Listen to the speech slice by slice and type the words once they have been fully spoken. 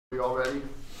We all ready?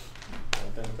 Dun,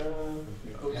 dun, dun.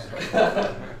 Oops.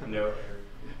 No.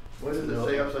 What does it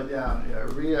say upside down? Yeah,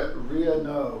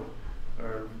 no,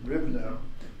 or Ribno.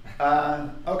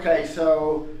 Okay,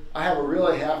 so I have a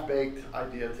really half-baked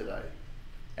idea today.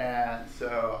 And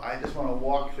so I just want to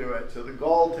walk through it. So the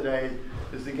goal today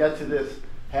is to get to this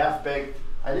half-baked,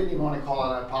 I didn't even want to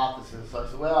call it a hypothesis. So I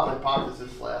said, well,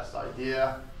 hypothesis /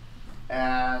 idea.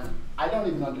 And I don't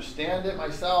even understand it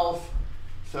myself.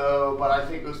 So, but I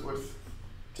think it was worth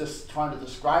just trying to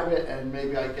describe it, and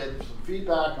maybe I get some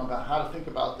feedback about how to think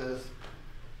about this.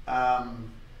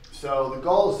 So the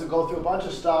goal is to go through a bunch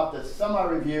of stuff, that's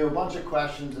semi-review, a bunch of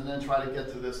questions, and then try to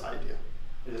get to this idea.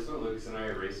 Is this what Lucas and I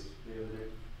erased the other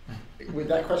day? With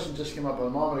that question just came up a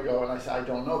moment ago, and I said, I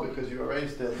don't know because you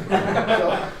erased it. So,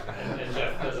 and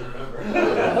Jeff doesn't remember.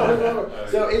 I don't remember.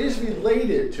 So it is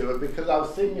related to it because I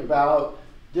was thinking about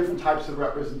different types of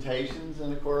representations in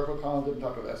the cortical column, different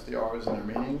type of SDRs and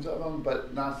the meanings of them,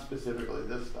 but not specifically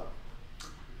this stuff.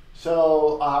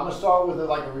 So I'm going to start with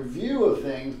like a review of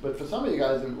things, but for some of you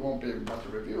guys it won't be much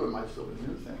of a review, it might still be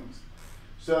new things.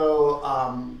 So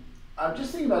I'm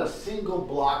just thinking about a single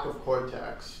block of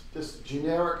cortex, just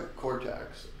generic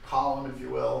cortex, column if you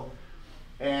will,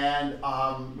 and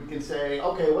we can say,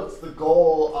 okay, what's the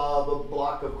goal of a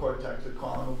block of cortex, a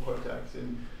column of cortex?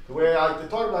 And the way I like to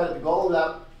talk about it, the goal of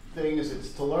that thing is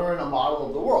it's to learn a model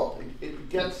of the world. It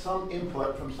gets some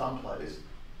input from someplace.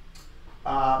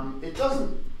 It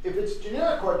doesn't, if it's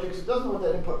generic cortex, it doesn't know what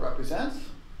that input represents.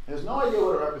 It has no idea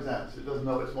what it represents. It doesn't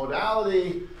know its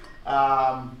modality.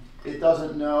 It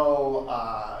doesn't know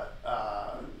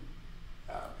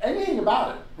anything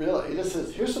about it, really. This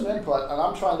is, here's some input, and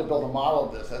I'm trying to build a model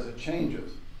of this as it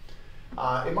changes.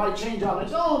 It might change on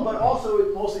its own, but also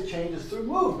it mostly changes through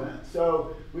movement.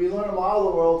 So we learn a model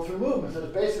of the world through movement. So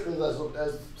it's basically as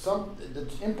the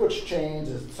inputs change,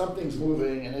 as something's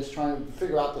moving, and it's trying to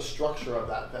figure out the structure of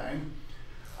that thing.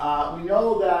 We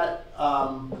know that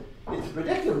it's a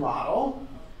predictive model,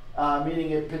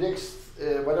 meaning it predicts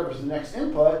whatever's the next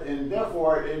input, and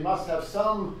therefore it must have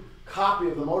some copy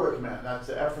of the motor command. That's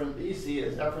the efferent, EC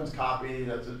is efferent's copy,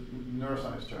 that's a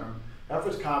neuroscience term.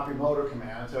 Effort's copy motor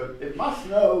command, so it must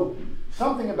know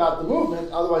something about the movement,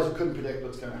 otherwise it couldn't predict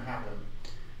what's going to happen.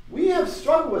 We have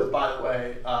struggled with, by the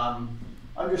way,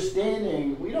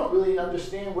 understanding, we don't really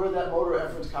understand where that motor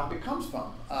efferent's copy comes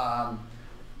from.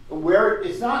 Where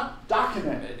it's not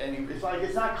documented, and it's like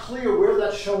it's not clear where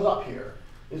that shows up here.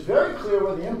 It's very clear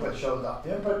where the input shows up.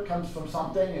 The input comes from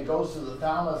something, it goes to the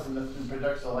thalamus and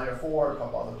predicts to layer 4, a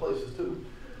couple other places too.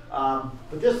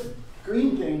 But this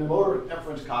green thing, the motor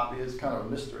efferent's copy, is kind of a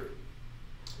mystery.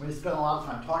 We spent a lot of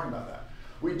time talking about that.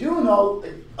 We do know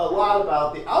a lot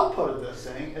about the output of this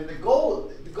thing, and the goal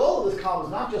of this column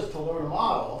is not just to learn a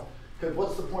model, because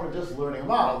what's the point of just learning a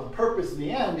model? The purpose in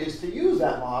the end is to use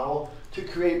that model to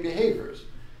create behaviors.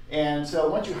 And so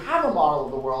once you have a model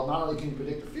of the world, not only can you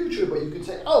predict the future, but you can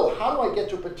say, oh, how do I get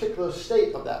to a particular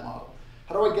state of that model?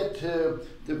 How do I get to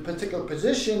the particular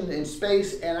position in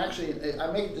space? And actually,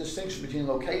 I make a distinction between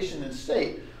location and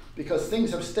state, because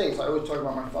things have states. I always talk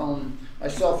about my phone. My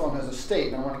cell phone has a state,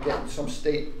 and I want to get in some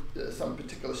state, some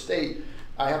particular state.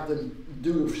 I have to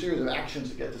do a series of actions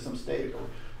to get to some state.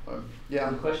 Yeah.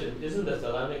 Good question. Isn't the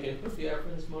thalamic input the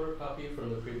efferent's motor copy from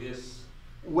the previous?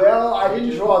 Well, I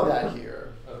didn't draw that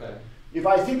here. Okay. If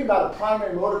I think about a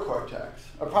primary motor cortex,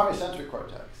 a primary sensory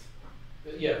cortex.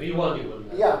 Yeah, V1 you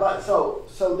wouldn't have. Yeah, but so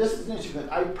this is an interesting thing.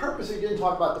 I purposely didn't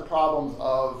talk about the problems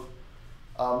of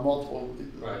multiple.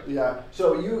 Right. Yeah.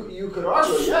 So you could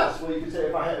argue, yes. Well, you could say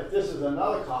if this is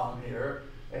another column here,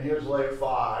 and here's layer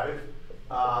 5,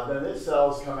 then its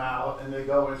cells come out and they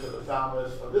go into the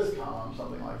thalamus of this column,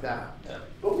 something like that. Yeah.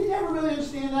 But we never really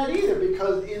understand that either,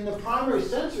 because in the primary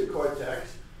sensory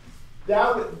cortex,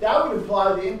 that would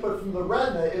imply the input from the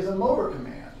retina is a motor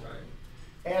command.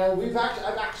 And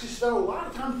I've actually spent a lot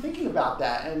of time thinking about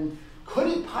that, and could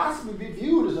it possibly be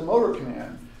viewed as a motor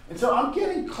command? And so I'm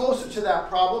getting closer to that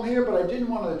problem here, but I didn't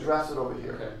want to address it over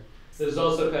here. Okay. There's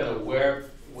also kind of where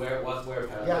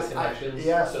path Yes, connections.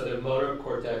 yes. So the motor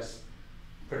cortex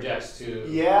projects to.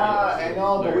 Yeah, I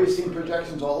know, but we've seen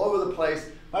projections all over the place.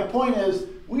 My point is,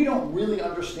 we don't really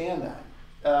understand that.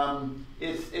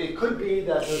 It could be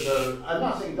that there's I'm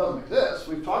not saying it doesn't exist,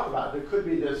 we've talked about it. There could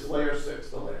be this layer 6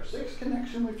 to layer 6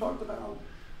 connection we've talked about,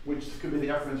 which could be the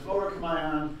efferent's motor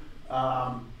command.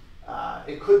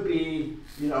 It could be,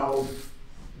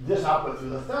 this output through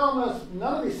the thalamus.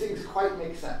 None of these things quite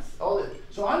make sense.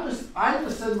 So I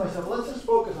just said to myself, let's just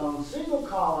focus on a single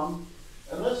column,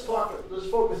 and let's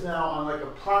focus now on like a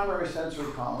primary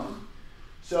sensory column.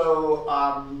 So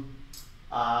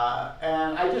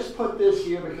And I just put this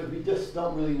here because we just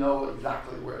don't really know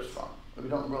exactly where it's from. We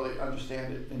don't really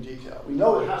understand it in detail. We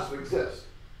know it has to exist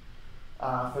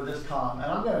for this column,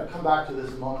 and I'm going to come back to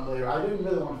this a moment later. I didn't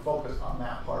really want to focus on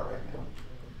that part right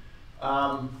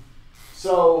now.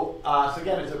 So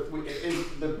again,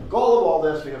 the goal of all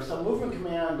this, we have some movement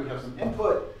command, we have some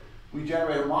input, we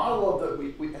generate a model of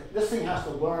this thing has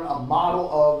to learn a model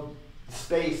of the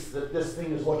space that this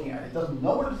thing is looking at. It doesn't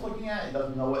know what it's looking at, it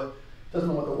doesn't know what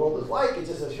the world is like. It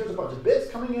just says, here's a bunch of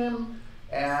bits coming in,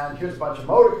 and here's a bunch of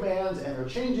motor commands, and they're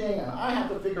changing, and I have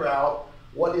to figure out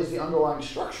what is the underlying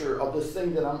structure of this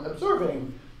thing that I'm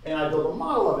observing, and I build a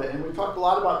model of it. And we talked a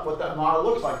lot about what that model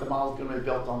looks like. The model is going to be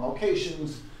built on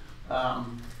locations,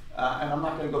 and I'm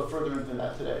not going to go further into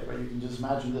that today, but you can just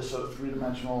imagine this sort of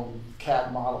three-dimensional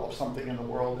CAD model of something in the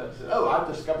world that says, oh,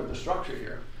 I've discovered the structure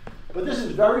here. But this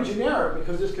is very generic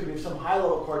because this could be some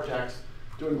high-level cortex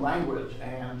doing language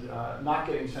and not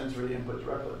getting sensory input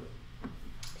directly.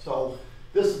 So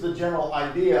this is the general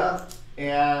idea,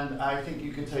 and I think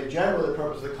you could say generally the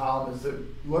purpose of the column is to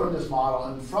learn this model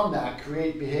and from that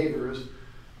create behaviors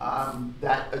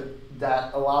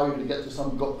that allow you to get to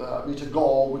some reach a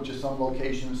goal, which is some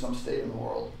location, some state in the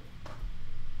world.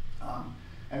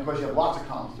 And of course, you have lots of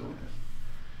columns doing this.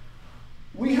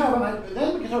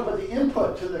 Then we can talk about the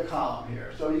input to the column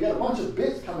here. So you got a bunch of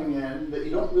bits coming in that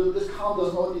you don't really, this column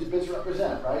doesn't know what these bits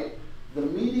represent, right? The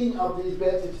meaning of these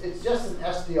bits, it's just an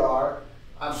SDR.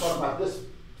 I'm talking about this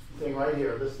thing right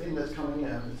here, this thing that's coming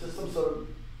in. It's just some sort of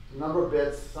number of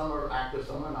bits, some are active,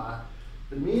 some are not.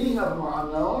 The meaning of them are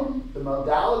unknown, the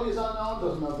modality is unknown,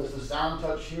 doesn't know if this is sound,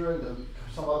 touch, hearing,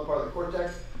 some other part of the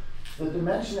cortex. The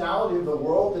dimensionality of the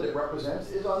world that it represents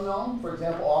is unknown. For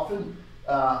example, often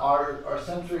our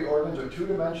sensory organs are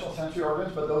two-dimensional sensory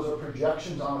organs, but those are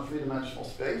projections on a three-dimensional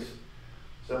space.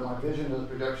 So my vision is a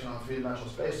projection on a three-dimensional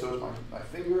space, so is my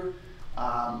finger.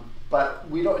 But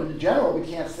we don't, in general, we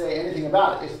can't say anything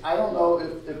about it. I don't know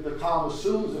if the column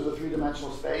assumes there's a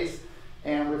three-dimensional space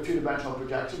and we have two-dimensional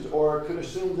projections, or it could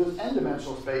assume there's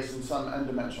n-dimensional space and some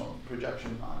n-dimensional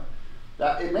projection on it.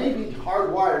 That it may be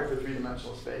hardwired for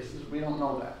three-dimensional spaces. We don't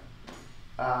know that.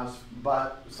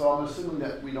 So I'm assuming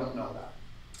that we don't know that.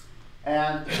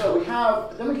 And so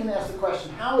then we can ask the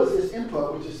question, how is this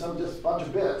input, which is just a bunch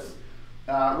of bits,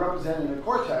 represented in the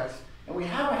cortex? And we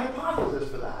have a hypothesis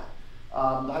for that.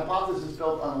 The hypothesis is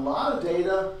built on a lot of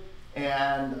data,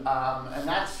 and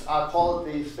that's, I call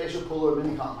it the spatial polar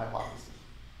minicolumn hypothesis.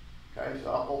 Okay,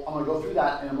 so I'm going to go through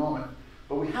that in a moment.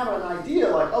 But we have an idea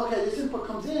like, okay, this input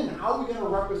comes in, how are we going to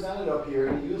represent it up here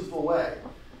in a useful way?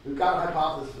 We've got a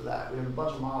hypothesis for that. We have a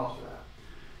bunch of models for that.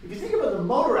 If you think about the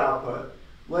motor output,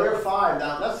 layer 5,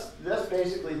 now that's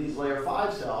basically these layer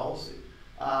 5 cells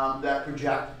that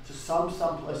project to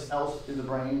someplace else in the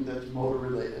brain that's motor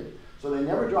related. So they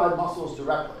never drive muscles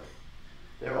directly.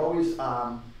 They're always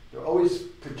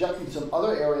projecting some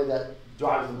other area that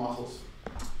drives the muscles,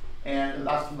 and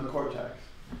that's from the cortex.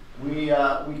 We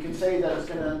can say that it's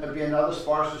going to be another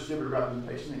sparse distributed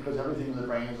representation because everything in the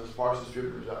brain is a sparse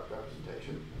distributed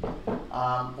representation.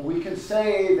 We can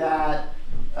say that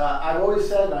I've always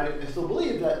said, and I still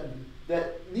believe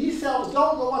that these cells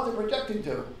don't know what they're projecting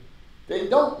to. They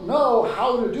don't know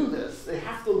how to do this. They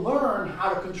have to learn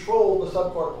how to control the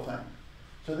subcortical thing.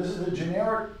 So this is a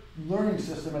generic learning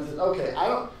system that says, okay,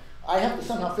 I have to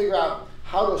somehow figure out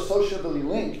how to associatively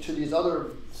link to these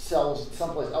other cells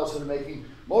someplace else that are making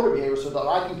motor behavior so that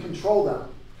I can control them.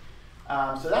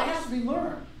 So that has to be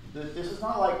learned. This is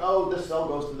not like, oh, this cell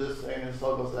goes to this thing and this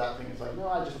cell goes to that thing. It's like,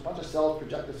 no, just a bunch of cells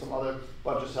projected some other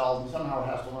bunch of cells, and somehow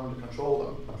it has to learn to control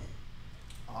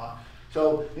them.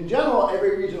 So in general,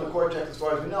 every region of the cortex, as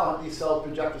far as we know, these cells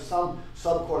project to some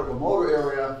subcortical motor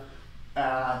area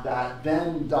that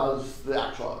then does the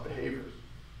actual behaviors.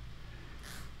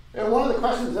 And one of the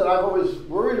questions that I've always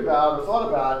worried about or thought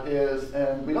about is,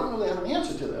 and we don't really have an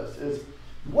answer to this, is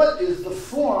what is the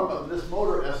form of this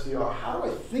motor SDR? How do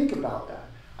I think about that?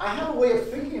 I have a way of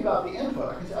thinking about the input.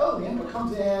 I can say, oh, the input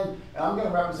comes in, and I'm going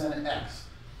to represent an X.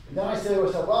 And then I say to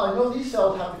myself, well, I know these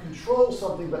cells have to control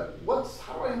something, but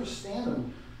how do I understand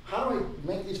them? How do I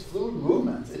make these fluid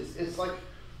movements? It's like,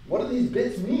 what do these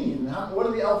bits mean? What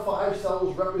do the L5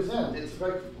 cells represent? It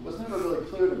was never really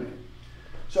clear to me.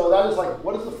 So that is like,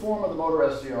 what is the form of the motor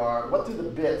SDR? What do the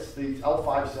bits, these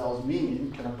L5 cells,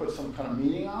 mean? Can I put some kind of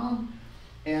meaning on them?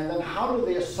 And then how do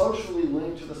they socially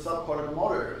link to the subcortical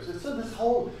motor areas? So this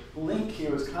whole link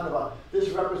here is kind of this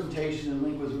representation and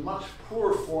link was a much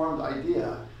poorer formed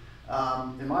idea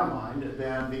in my mind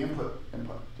than the input.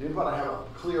 The input, I have a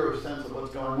clearer sense of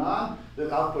what's going on.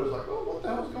 The output is like, oh, what the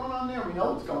hell's going on there? We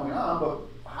know what's going on,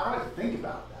 but how do I think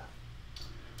about that?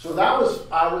 So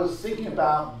I was thinking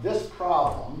about this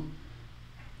problem,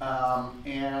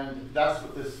 and that's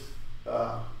what this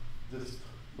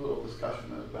little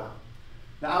discussion is about.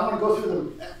 Now I want to go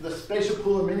through the spatial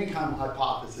pooler minicom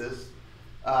hypothesis.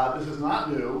 This is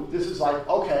not new. This is like,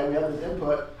 okay, we have this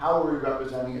input, how are we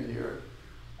representing it here?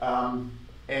 And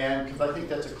because I think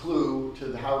that's a clue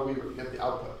to how we get the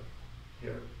output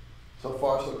here. So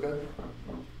far, so good?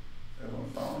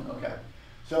 Everyone following? Okay.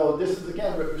 So this is,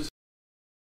 again, great.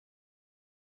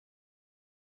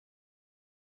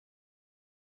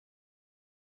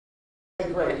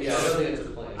 Yeah, I don't think it's a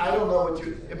plane. I don't know what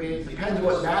you, I mean, it depends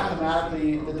what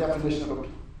mathematically the definition of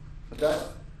that.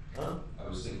 Huh? I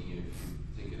was thinking if you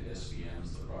think of SVM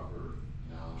is the proper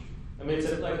analogy. I mean,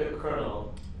 it's like a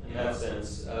kernel in that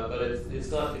sense, but it's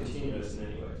not continuous in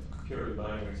any way. It's purely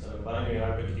binary. So a binary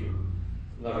hypercube,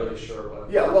 I'm not really sure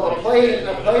what. Yeah, well, a plane and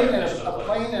a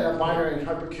binary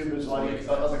hypercube is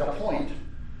like a point.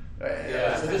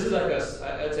 Yeah, so this is like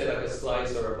I'd say like a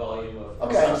slice or a volume of.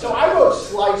 Okay, so I wrote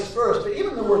slice first, but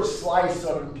even the word slice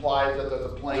sort of implies that there's a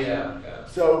plane. Yeah.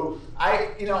 So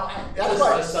that's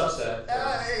why. It's a subset.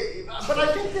 But I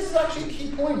think this is actually a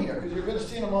key point here, because you're going to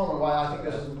see in a moment why I think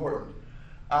this is important.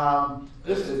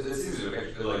 It's easy to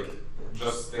picture, like,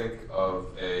 just think of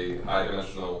a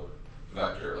high-dimensional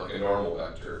vector, like a normal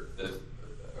vector.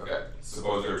 Okay,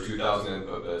 suppose there are 2,000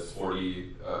 input bits,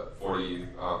 40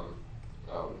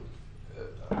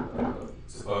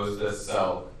 suppose this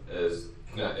cell is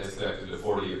connected to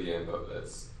 40 of the input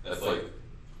bits. That's like,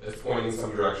 it's pointing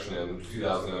some direction in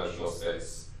 2,000 dimensional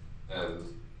space, and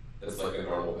it's like a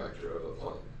normal vector of a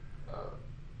plane.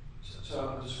 So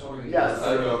I'm just wondering. Yes.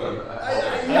 I don't know if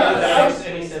That makes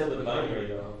any sense with binary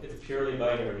though. It's purely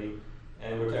binary,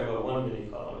 and we're talking about one mini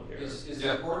column here. Is it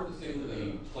important to think of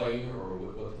the plane or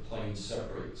what the plane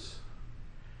separates?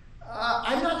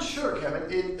 I'm not sure, Kevin.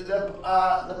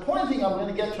 The point thing I'm going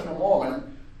to get to in a moment,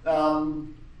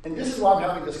 and this is why I'm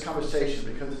having this conversation,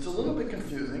 because it's a little bit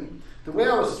confusing. The way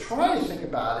I was trying to think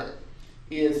about it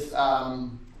is,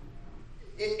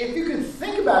 if you can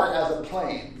think about it as a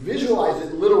plane, visualize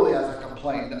it literally as like a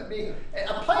plane. I mean,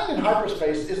 a plane in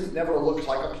hyperspace never looks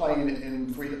like a plane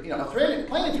in three. A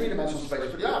plane in three-dimensional space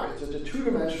is pretty obvious. It's a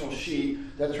two-dimensional sheet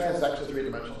that transects a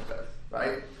three-dimensional space,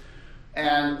 right?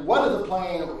 And what is a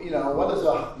plane? What is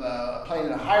a plane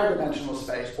in a higher dimensional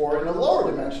space or in a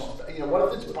lower dimensional space? What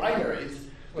if it's binaries?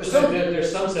 There's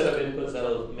some set of inputs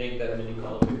that'll make that mini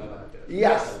column become active.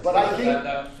 Yes, but I think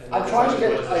I'm trying to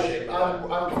get.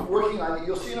 I'm working on it.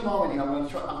 You'll see in a moment here. I'm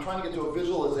trying to get to a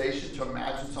visualization to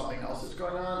imagine something else is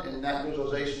going on, and that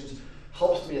visualization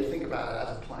helps me to think about it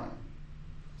as a plane.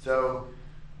 So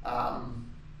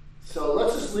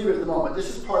let's just leave it at the moment. This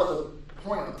is part of the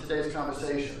point of today's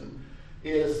conversation,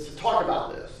 is to talk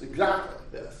about this, exactly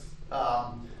this,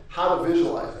 how to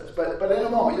visualize this. But in a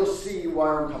moment, you'll see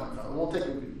where I'm coming from. It won't take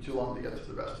me too long to get to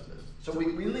the rest of this. So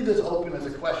we leave this open as a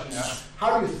question.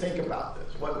 How do you think about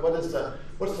this?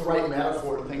 What's the right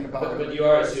metaphor to think about? But you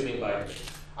are assuming binary.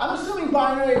 I'm assuming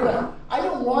binary, but I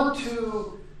don't want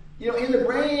to, in the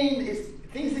brain,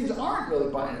 these things aren't really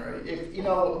binary.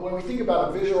 When we think about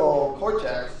a visual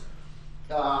cortex,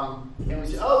 and we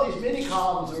say, oh, these mini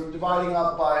columns are dividing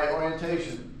up by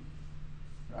orientation,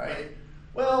 right?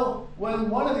 Well,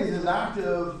 when one of these is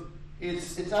active,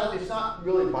 it's not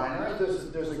really binary.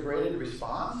 There's a graded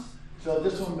response. So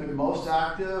this one will be most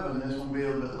active, and this one will be a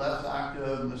little bit less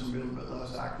active, and this one will be a little bit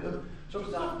less active. So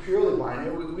it's not purely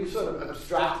binary. We sort of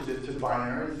abstracted it to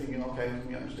binary, thinking, okay, can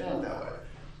we understand it that way?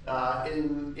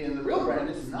 In the real brain,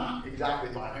 it's not exactly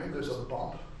binary. There's a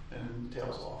bump and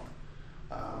tails off.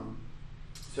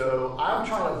 So I'm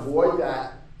trying to avoid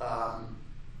that. I'm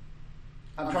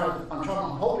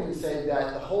hoping to say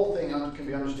that the whole thing can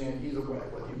be understood either way,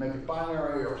 whether you make it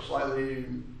binary or slightly,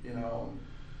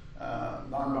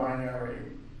 non-binary,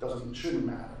 shouldn't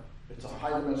matter. It's a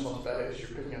high-dimensional space. You're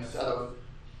picking a set of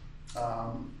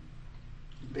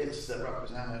bits that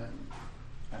represent it.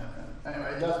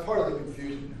 Anyway, that's part of the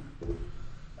confusion here.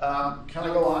 Can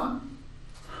I go on?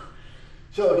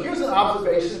 So here's an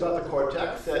observation about the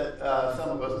cortex that some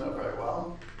of us know very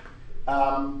well.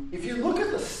 If you look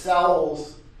at the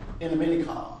cells in a mini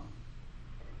column,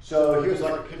 so here's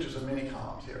like pictures of mini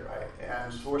columns here, right?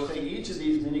 And so we're saying each of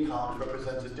these mini columns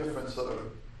represents a different sort of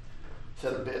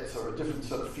set of bits or a different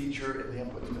sort of feature in the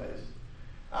input space.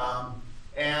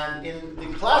 And in the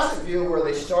classic view where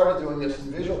they started doing this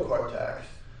in visual cortex,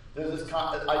 there's this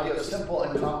idea of simple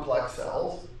and complex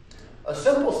cells. A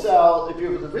simple cell, if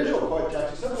you have the visual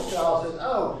cortex, a simple cell says,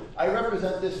 oh, I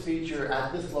represent this feature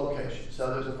at this location.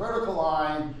 So there's a vertical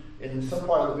line in some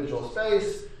part of the visual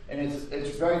space, And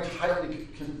it's very tightly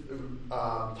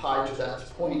tied to that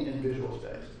point in visual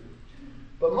space.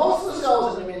 But most of the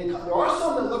cells in the minicom, there are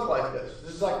some that look like this.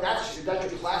 This is like, that's your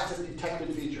plastic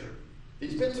detected feature.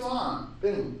 These bits are on,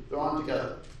 boom, they're on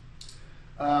together.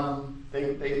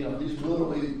 These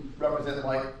literally represent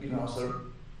sort of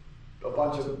a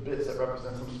bunch of bits that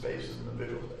represent some spaces in the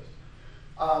visual space.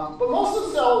 But most of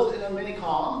the cells in a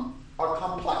mini-column are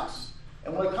complex.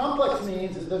 And what complex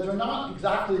means is that they're not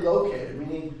exactly located,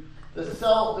 meaning the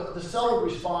cell would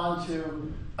respond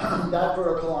to that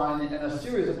vertical line in a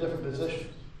series of different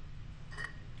positions.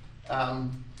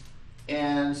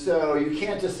 And so you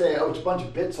can't just say, oh, it's a bunch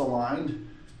of bits aligned,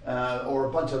 or a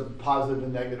bunch of positive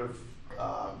and negative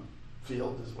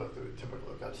fields is what they would typically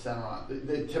look at, center on.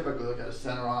 They typically look at a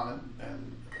center on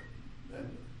and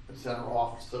center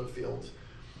off sort of fields.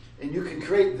 And you can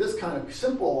create this kind of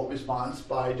simple response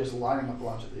by just lining up a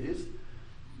bunch of these,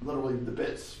 literally the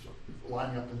bits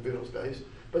lining up in visual space.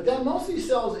 But then most of these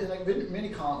cells in a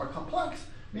mini-column are complex,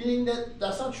 meaning that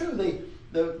that's not true.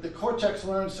 The cortex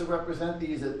learns to represent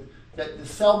these, that the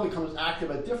cell becomes active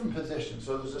at different positions.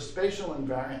 So there's a spatial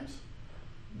invariance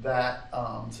that,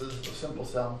 so this is a simple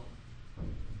cell,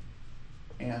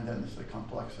 and then this is a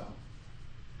complex cell.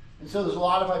 And so there's a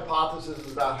lot of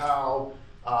hypotheses about how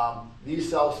these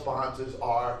cell responses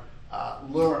are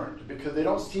learned, because they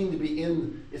don't seem to be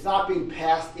it's not being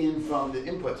passed in from the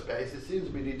input space. It seems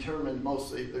to be determined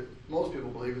most people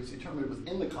believe it's determined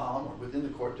within the column or within the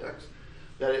cortex,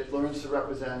 that it learns to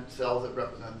represent cells that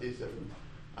represent these different,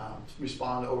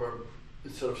 respond over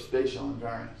sort of spatial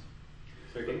invariance.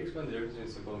 So can you explain the difference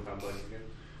between simple and complex again?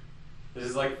 This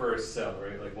is like for a cell,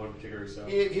 right? Like one particular cell.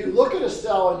 If you look at a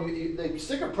cell and they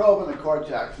stick a probe in the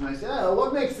cortex and they say, oh,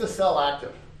 what makes this cell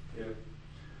active? Yeah.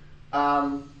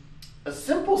 A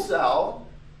simple cell,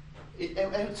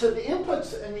 and so the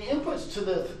inputs to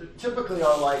the typically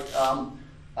are like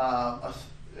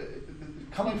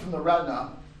coming from the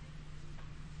retina.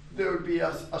 There would be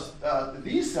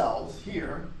these cells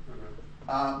here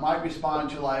might respond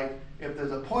to, like, if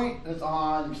there's a point that's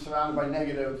on surrounded by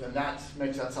negative, then that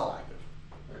makes that cell active.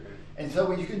 Okay. And so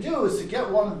what you can do is to get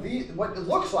one of these, what it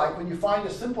looks like when you find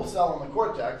a simple cell in the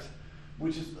cortex,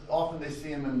 which is often they see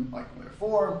them in like layer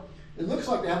 4, it looks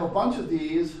like they have a bunch of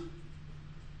these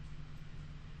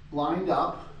lined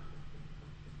up,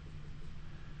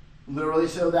 literally,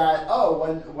 so that, oh,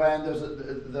 when there's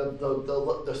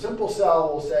the simple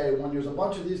cell will say, when there's a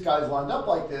bunch of these guys lined up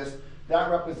like this, that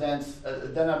represents,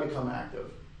 then I become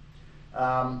active.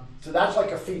 So that's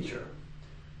like a feature.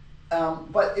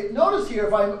 But notice here,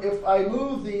 if I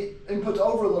move the inputs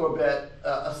over a little bit,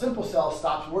 a simple cell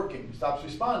stops working, stops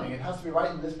responding. It has to be right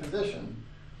in this position.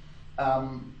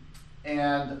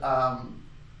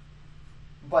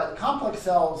 But complex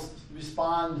cells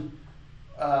respond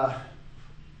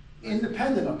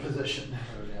independent of position.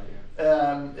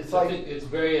 It's like it's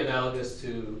very analogous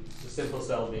to the simple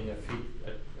cell being a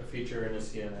feature in a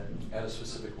CNN at a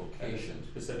specific location.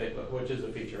 Which is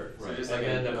a feature. Right. So And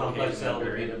then the complex cell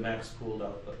would be the max pooled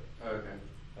output. Okay.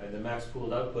 And the max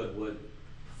pooled output would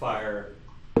fire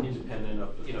independent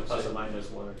of plus or minus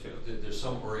 1 or 2. There's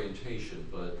some orientation,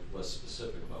 but less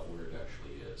specific about where it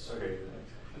actually is. Okay.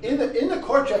 In the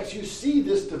cortex, you see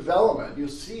this development. You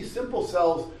see simple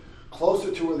cells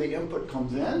closer to where the input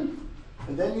comes in,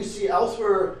 and then you see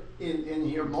elsewhere in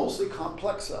here mostly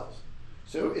complex cells.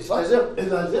 So it's as if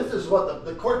this is what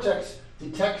the cortex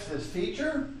detects this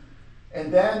feature,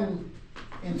 and then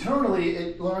internally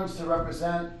it learns to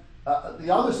represent the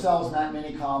other cells in that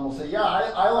mini column will say, yeah,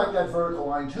 I like that vertical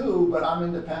line too, but I'm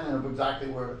independent of exactly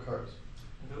where it occurs.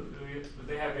 Do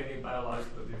they have any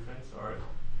biological difference, or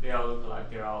they all look like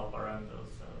they're all pyramidal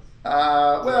cells?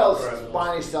 Well,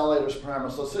 spiny stellators,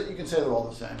 pyramidal cells, so you can say they're all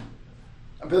the same.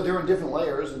 But they're in different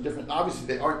layers and different, obviously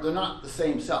they're not the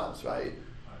same cells, right?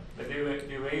 But the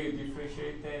way you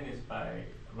differentiate them is by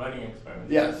running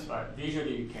experiments. Yes. But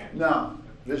visually you can't. No,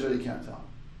 visually you can't tell.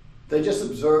 They just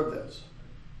observe this.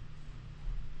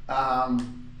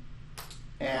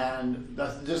 And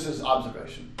this is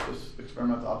observation, just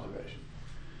experimental observation.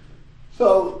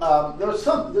 So there's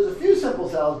a few simple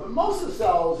cells, but most of the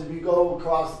cells, if you go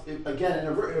across, again,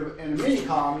 in a mini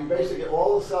column, you basically get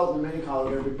all the cells in the mini column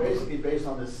are going to be basically based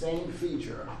on the same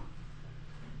feature.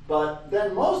 But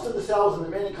then most of the cells in the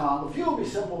mini column, a few will be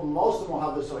simple, but most of them will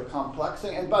have this sort of complex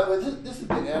thing. And by the way, this has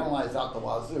been analyzed out the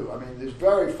wazoo. I mean, there's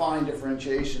very fine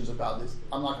differentiations about this.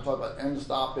 I'm not going to talk about end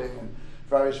stopping and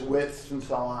various widths and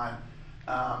so on.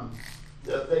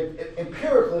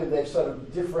 Empirically, they've sort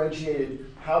of differentiated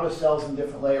how the cells in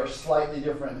different layers are slightly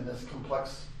different in this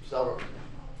complex cell representation.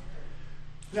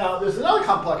 Now, there's another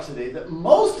complexity that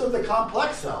most of the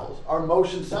complex cells are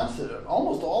motion sensitive,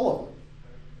 almost all of them.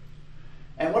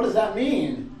 And what does that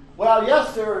mean? Well,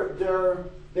 yes,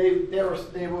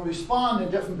 they will respond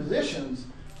in different positions,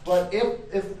 but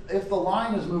if the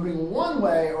line is moving one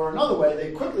way or another way,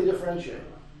 they quickly differentiate.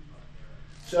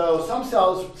 So some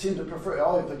cells seem to prefer,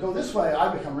 oh, if they go this way,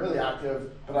 I become really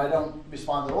active, but I don't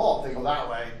respond at all if they go that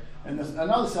way. And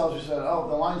another cell just said, oh, if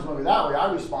the line's moving that way,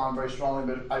 I respond very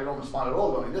strongly, but I don't respond at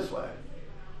all going this way.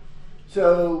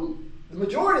 So the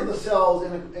majority of the cells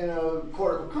in a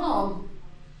cortical column,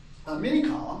 a mini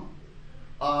column,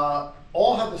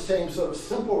 all have the same sort of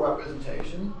simple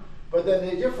representation, but then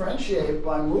they differentiate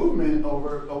by movement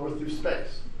over through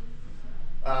space.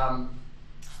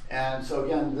 And so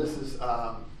again, this has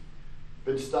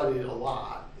been studied a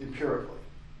lot empirically.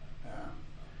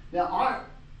 Now,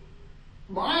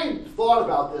 my thought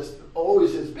about this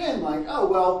always has been like, oh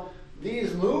well,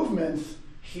 these movements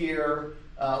here.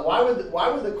 Why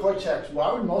would the cortex?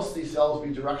 Why would most of these cells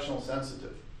be directionally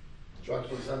sensitive?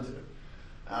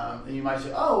 And you might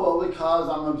say, oh well, because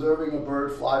I'm observing a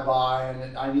bird fly by,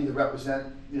 and I need to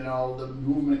represent, the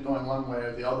movement going one way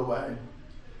or the other way.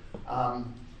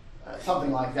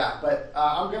 Something like that. But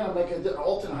I'm going to make an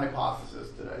alternate hypothesis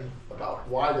today about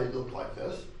why they look like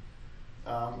this,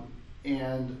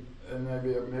 and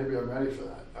maybe I'm ready for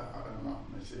that. I don't know.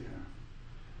 Let me see here.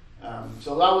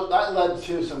 So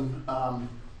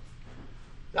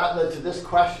that led to this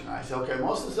question. I said, okay,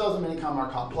 most of the cells in minicom are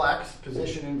complex,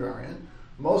 position invariant.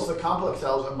 Most of the complex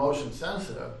cells are motion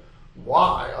sensitive.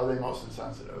 Why are they motion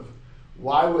sensitive?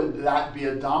 Why would that be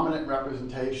a dominant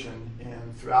representation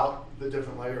throughout the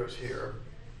different layers here?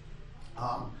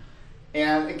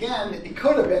 And again, it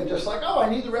could have been just like, oh, I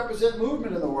need to represent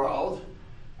movement in the world.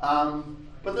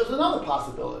 But there's another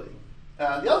possibility.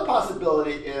 The other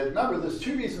possibility is, remember, there's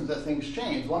two reasons that things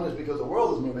change. One is because the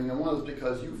world is moving, and one is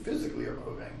because you physically are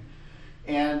moving.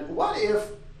 And what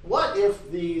if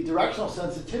the directional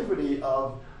sensitivity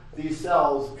of these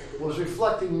cells was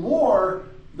reflecting more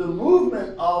the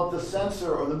movement of the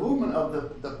sensor, or the movement of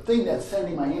the thing that's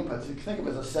sending my inputs? You can think of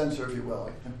it as a sensor, if you will,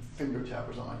 like a fingertip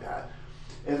or something like that.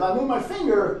 If I move my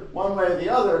finger one way or the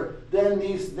other, then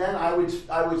I would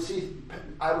see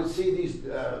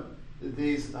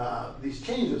these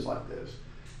changes like this.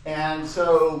 And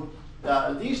so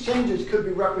these changes could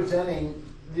be representing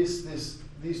these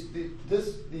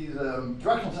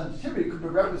directional sensitivity could be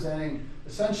representing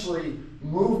essentially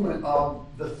movement of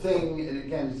the thing. And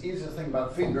again, it's easy to think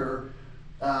about a finger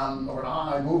or an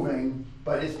eye moving,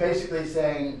 but it's basically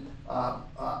saying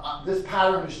this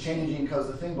pattern is changing because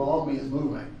the thing below me is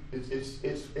moving. It's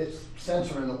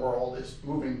sensor in the world. It's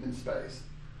moving in space.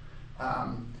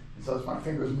 And so it's my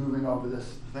fingers moving over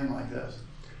this thing like this.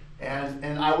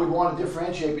 And I would want to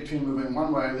differentiate between moving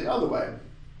one way or the other way.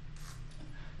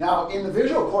 Now, in the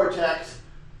visual cortex,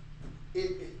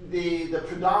 the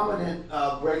predominant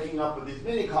breaking up of these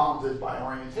mini columns is by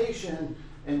orientation,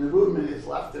 and the movement is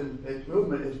left, and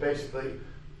movement is basically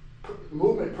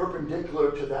movement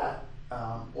perpendicular to that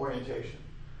orientation.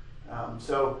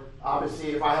 So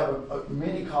obviously, if I have a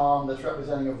mini column that's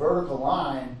representing a vertical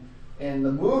line, and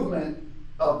the movement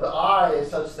of the eye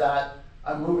is such that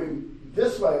I'm moving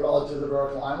this way relative to the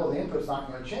vertical line, well, the input's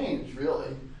not going to change,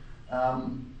 really.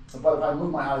 But if I move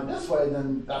my eye this way,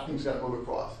 then that thing's going to move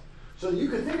across. So you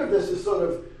could think of this as sort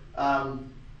of,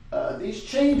 these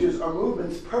changes are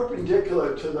movements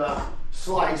perpendicular to the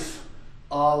slice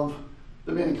of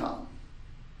the mini column.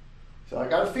 So I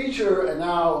got a feature, and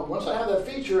now once I have that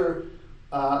feature,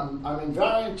 I'm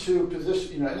invariant to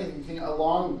position, anything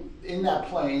along in that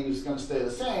plane is going to stay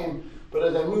the same. But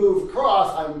as I move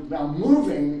across, I'm now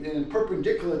moving in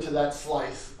perpendicular to that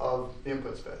slice of the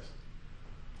input space.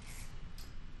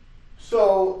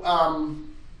 So,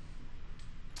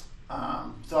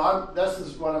 this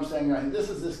is what I'm saying right here. This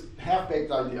is this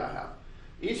half-baked idea I have.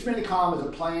 Each mini column is a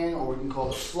plane, or we can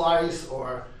call it a slice,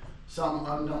 or some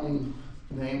unknown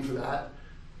name for that,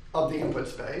 of the input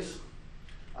space.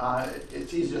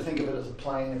 It's easy to think of it as a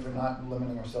plane if we're not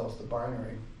limiting ourselves to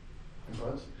binary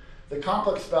inputs. The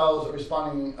complex cells are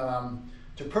responding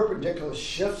to perpendicular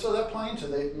shifts of that plane, so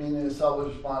they mean the cell will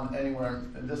respond anywhere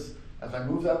in this as I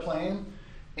move that plane.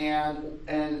 And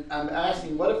I'm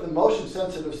asking, what if the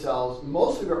motion-sensitive cells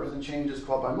mostly represent changes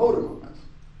caused by motor movements?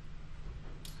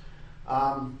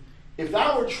 If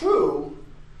that were true,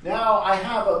 now I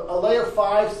have a layer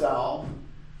 5 cell,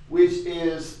 which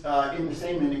is in the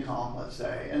same mini column, let's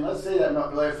say. And let's say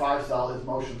that layer 5 cell is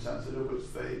motion-sensitive,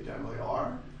 which they generally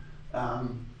are.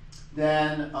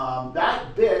 Then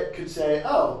that bit could say,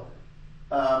 oh,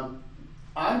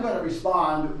 I'm going to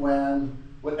respond when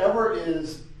whatever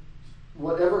is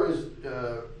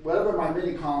whatever my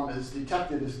mini column is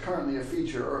detected is currently a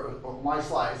feature or my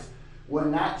slice,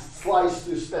 when that slice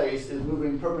through space is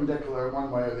moving perpendicular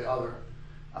one way or the other.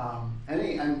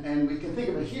 And we can think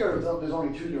of it here, there's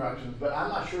only two directions, but I'm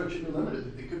not sure it should be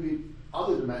limited. It could be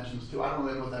other dimensions too. I don't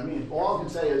really know what that means. All I can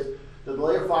say is that the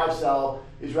layer 5 cell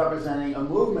is representing a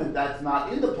movement that's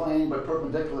not in the plane but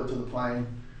perpendicular to the plane.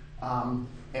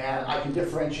 And I can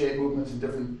differentiate movements in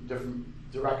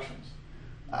different directions.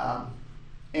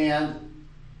 And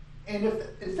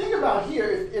think about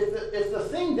here, if the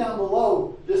thing down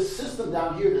below, this system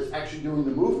down here that's actually doing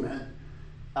the movement,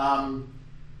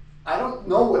 I don't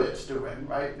know what it's doing,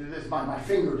 right? It's my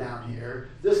finger down here.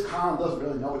 This column doesn't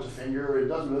really know it's a finger. It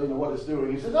doesn't really know what it's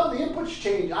doing. He says, oh, the inputs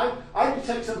change. I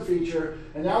detect some feature,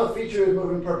 and now the feature is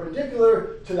moving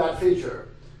perpendicular to that feature.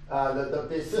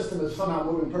 The system is somehow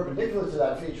moving perpendicular to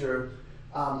that feature.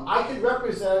 I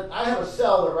have a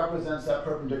cell that represents that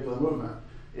perpendicular movement.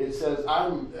 It says,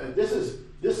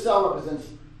 this cell represents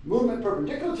movement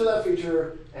perpendicular to that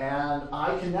feature, and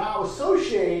I can now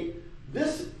associate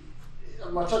this.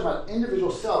 I'm not talking about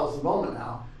individual cells at the moment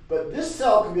now, but this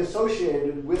cell can be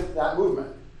associated with that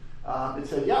movement. It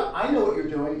says, yeah, I know what you're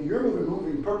doing. You're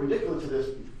moving perpendicular to this.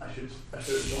 I should have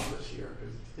drawn this here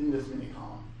because it's in this mini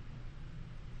column.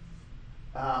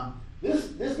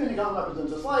 This mini column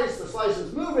represents a slice. The slice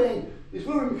is moving. It's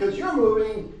moving because you're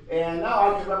moving, and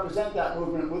now I can represent that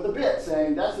movement with a bit,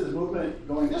 saying that's this movement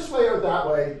going this way or that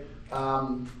way.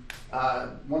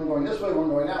 One going this way, one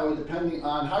going that way, depending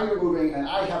on how you're moving, and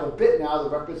I have a bit now that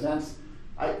represents,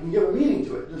 I can give a meaning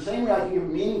to it. The same way I can give a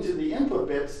meaning to the input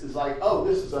bits is like, oh,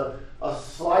 this is a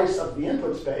slice of the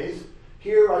input space.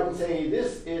 Here I can say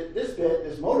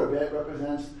this motor bit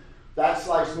represents that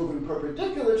slice moving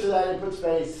perpendicular to that input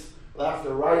space, left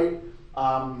or right.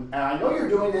 And I know you're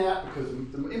doing that because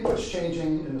the input's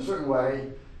changing in a certain way,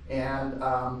 and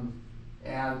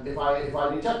if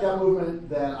I detect that movement,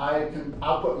 then I can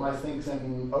output my thing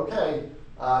saying, okay,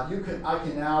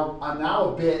 I'm now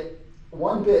a bit,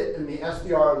 one bit in the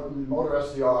SDR, in the motor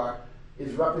SDR,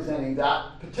 is representing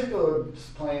that particular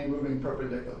plane moving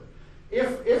perpendicular.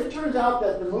 If it turns out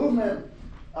that the movement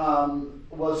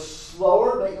was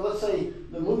slower, like let's say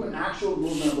the actual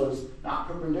movement was not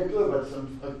perpendicular, but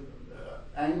some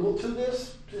angle to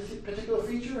this particular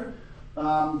feature,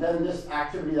 then this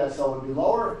activity of that cell would be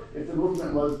lower. If the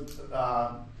movement was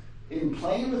in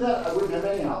plane with that, I wouldn't have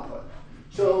any output.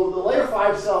 So the layer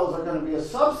 5 cells are going to be a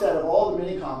subset of all the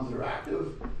mini columns that are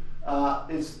active.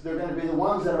 They're going to be the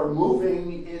ones that are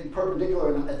moving in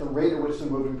perpendicular at the rate at which they're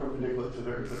moving perpendicular to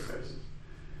their input spaces.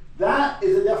 That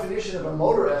is a definition of a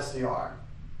motor SDR.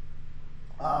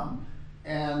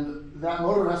 And that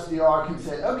motor SDR can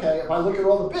say, okay, if I look at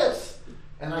all the bits,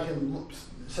 and I can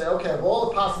say, okay, of all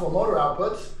the possible motor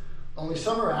outputs, only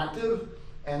some are active,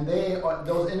 and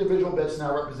those individual bits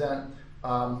now represent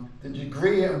the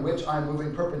degree in which I'm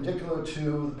moving perpendicular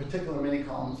to the particular mini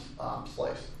column's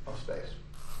slice of space.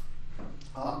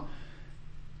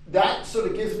 That sort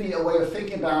of gives me a way of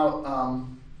thinking about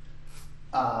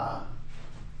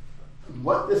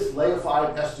what this layer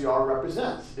 5 SDR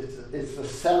represents. It's a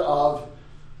set of,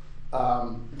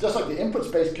 just like the input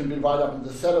space can be divided up into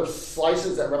a set of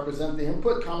slices that represent the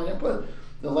input, common input,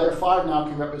 the layer 5 now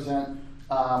can represent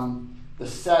the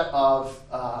set of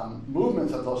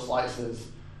movements of those slices,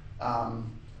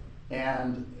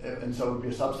 and so it would be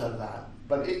a subset of that.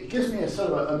 But it gives me a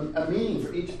sort of a meaning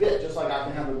for each bit, just like I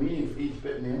can have a meaning for each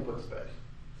bit in the input space.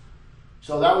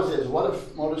 So that was it. What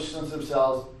if motor sensitive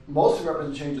cells mostly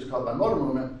represent changes caused by motor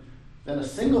movement? Then a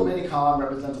single mini column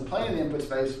represents a plane in the input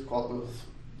space, let's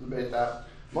debate that.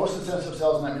 Most of the sensitive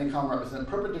cells in that mini column represent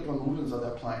perpendicular movements of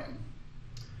that plane.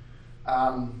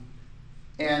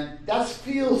 And that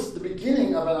feels the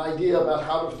beginning of an idea about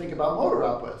how to think about motor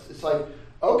outputs. It's like,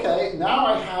 okay, now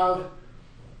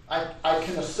I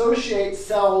can associate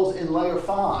cells in layer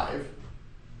 5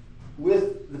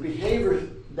 with the behavior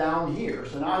down here.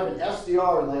 So now I have an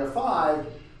SDR in layer 5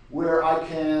 where I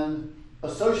can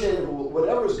associate it with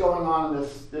whatever's going on in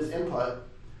this input.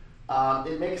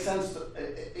 It makes sense,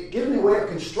 it gives me a way of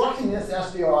constructing this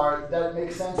SDR that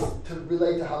makes sense to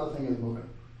relate to how the thing is moving.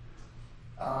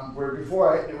 Where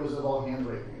before it was all hand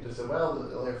waving. It just said, well,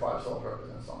 the layer 5 cells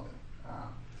represent something.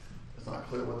 It's not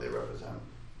clear what they represent.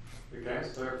 Can I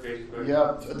ask a clarification question?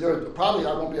 Yeah, probably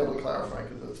I won't be able to clarify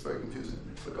because it's very confusing.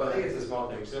 Well, I think it's a small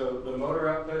thing. So the motor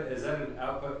output, is that an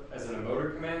output as in a motor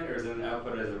command, or is it an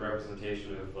output as a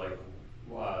representation of like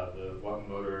what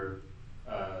motor,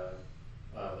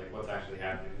 like what's actually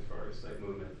happening as far as like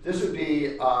movement? This would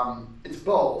be, it's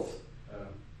both,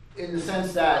 in the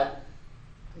sense that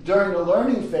during the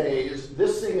learning phase,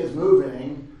 this thing is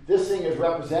moving, this thing is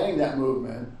representing that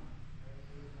movement.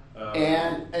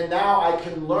 And now I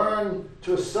can learn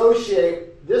to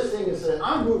associate this thing and say,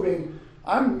 I'm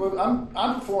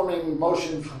performing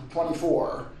motion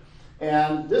 24.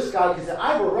 And this guy can say,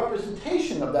 I have a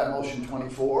representation of that motion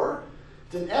 24.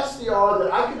 It's an SDR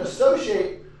that I can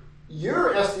associate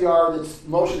your SDR that's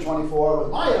motion 24 with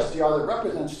my SDR that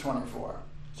represents 24.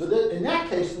 So that in that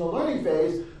case, in the learning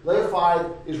phase, layer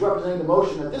 5 is representing the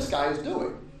motion that this guy is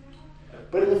doing.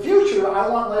 But in the future, I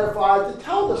want layer 5 to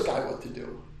tell this guy what to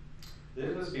do.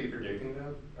 Is this be predicting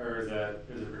though? Or is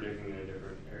it predicting in a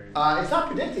different area? It's not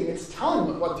predicting, it's telling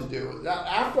them what to do.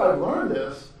 After I've learned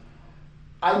this,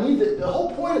 the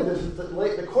whole point of this is that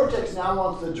the cortex now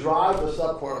wants to drive the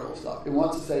subcortical stuff. It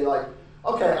wants to say like,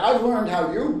 okay, I've learned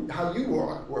how you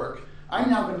work. I'm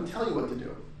now going to tell you what to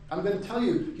do. I'm going to tell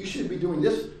you, you should be doing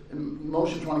this in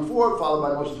motion 24, followed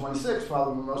by motion 26,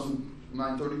 followed by motion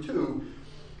 932.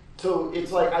 So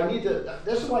it's like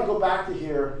this is why I go back to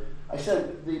here. I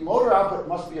said the motor output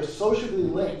must be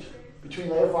associatively linked between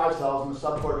layer 5 cells and the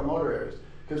subcortical motor areas.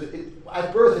 Because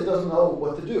at birth, it doesn't know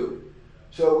what to do.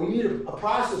 So we need a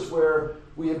process where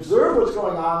we observe what's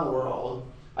going on in the world.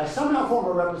 I somehow form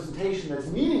a representation that's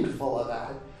meaningful of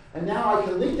that. And now I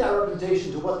can link that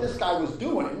representation to what this guy was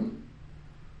doing.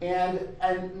 And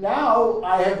now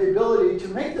I have the ability to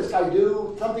make this guy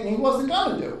do something he wasn't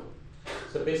going to do.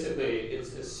 So basically,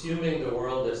 it's assuming the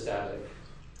world is static,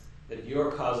 that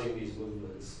you're causing these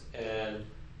movements, and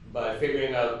by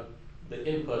figuring out the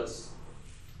inputs,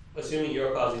 assuming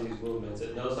you're causing these movements,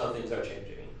 it knows how things are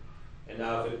changing. And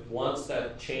now if it wants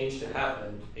that change to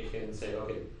happen, it can say,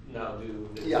 okay, now do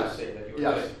the exact thing that you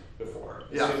were doing before,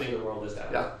 assuming the world is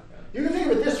static. Yeah. You can think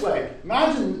of it this way.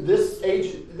 Imagine this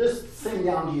thing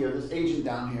down here, this agent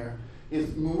down here,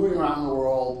 is moving around the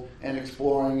world and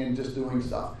exploring and just doing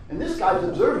stuff. And this guy's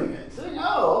observing it, saying,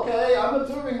 oh, okay, I'm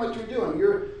observing what you're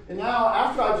doing. And now,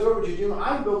 after I observe what you're doing,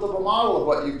 I've built up a model of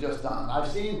what you've just done.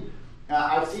 I've seen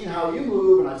how you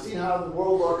move, and I've seen how the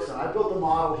world looks, and I built a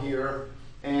model here.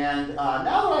 And now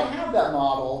that I have that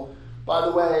model, by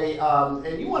the way,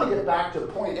 and you want to get back to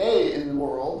point A in the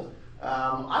world,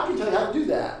 I can tell you how to do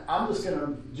that. I'm just going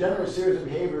to generate a series of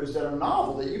behaviors that are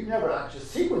novel, that you've never, actually, a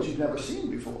sequence you've never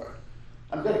seen before.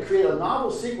 I'm going to create a novel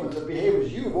sequence of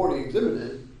behaviors you've already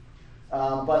exhibited,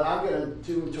 but I'm going to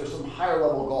do to some higher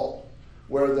level goal,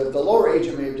 where the lower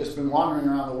agent may have just been wandering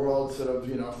around the world, sort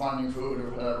of, finding food or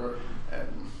whatever, and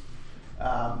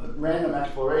random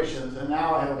explorations. And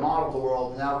now I have a model of the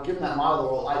world. Now, given that model of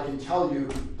the world, I can tell you,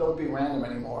 don't be random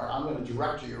anymore. I'm going to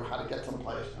direct you how to get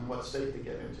someplace and what state to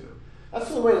get into. That's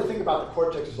the way to think about the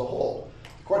cortex as a whole.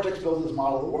 The cortex builds this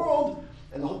model of the world.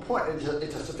 And the whole point,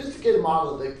 it's a sophisticated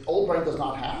model that the old brain does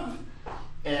not have,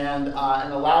 and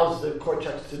allows the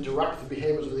cortex to direct the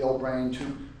behaviors of the old brain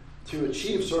to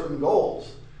achieve certain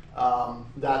goals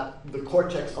that the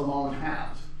cortex alone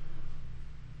has.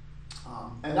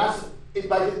 And that's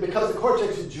because the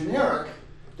cortex is generic.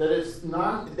 That it's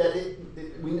not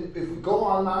if we go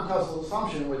on non-causal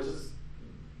assumption, which is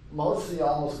mostly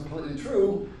almost completely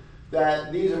true,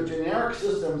 that these are generic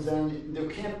systems, and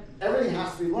everything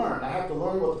has to be learned. I have to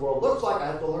learn what the world looks like. I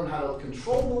have to learn how to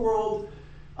control the world.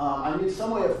 I need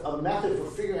some way of a method for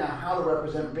figuring out how to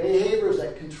represent behaviors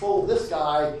that control this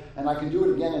guy, and I can do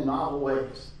it again in novel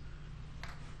ways.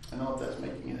 I don't know if that's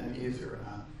making it any easier or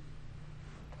not.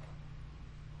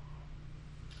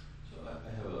 So I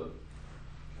have a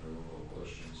kind of a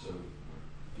question. So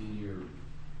in your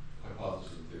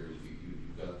hypothesis theory,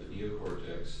 you've got the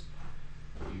neocortex.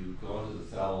 You've gone to the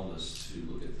thalamus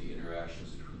to look at the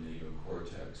interactions between the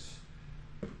neocortex.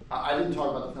 I didn't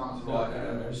talk about the thalamus at all. No, I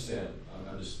understand.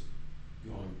 I'm just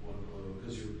going one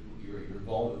because you're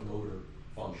involved with motor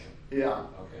function. Yeah.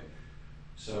 Okay.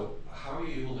 So how are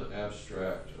you able to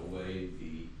abstract away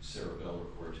the cerebellar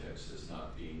cortex as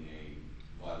not being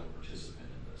a vital participant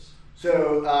in this?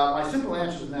 So my simple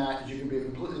answer to that is you can be a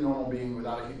completely normal being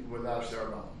without a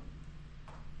cerebellum.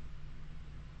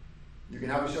 You can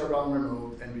have your cerebellum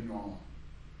removed and be normal.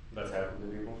 That's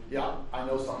happened to people? Yeah, I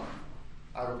know someone.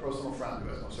 I have a personal friend who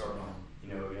has no cerebellum.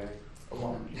 You know a guy? A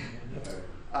woman. Okay.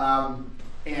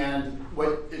 And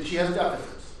she has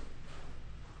deficits.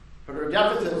 But her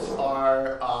deficits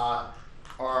are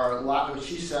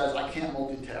she says, I can't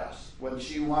multitask. When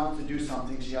she wants to do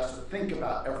something, she has to think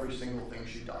about every single thing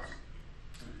she does.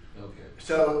 Okay.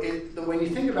 So when you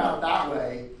think about it that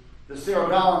way, the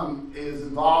cerebellum is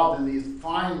involved in these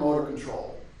fine motor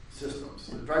control systems,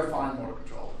 very fine motor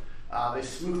control. They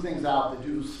smooth things out, they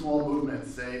do small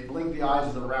movements, they blink the eyes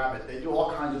of the rabbit, they do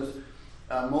all kinds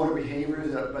of motor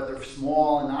behaviors, but they're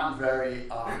small and not very,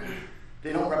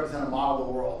 they don't represent a model of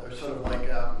the world. They're sort of like,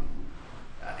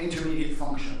 intermediate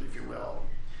function, if you will.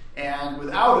 And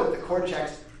without it, the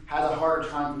cortex has a harder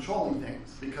time controlling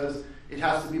things because it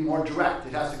has to be more direct.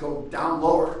 It has to go down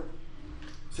lower.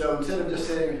 So instead of just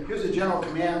saying, here's a general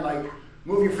command like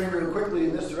move your finger quickly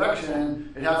in this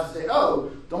direction, it has to say,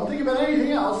 oh, don't think about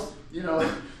anything else.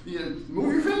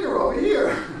 Move your finger over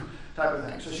here, type of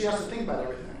thing. So she has to think about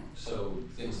everything. So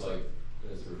things like,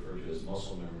 as referred to as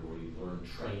muscle memory, where you learn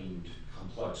trained,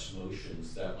 complex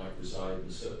motions that might reside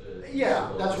in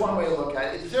yeah, that's one way to look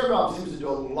at it. The cerebellum seems to do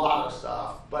a lot of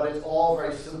stuff, but it's all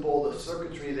very simple. The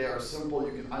circuitry there is simple.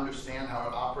 You can understand how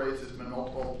it operates. There's been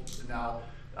multiple now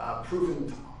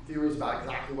proven theories about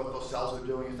exactly what those cells are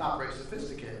doing. It's not very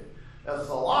sophisticated. There's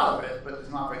a lot of it, but it's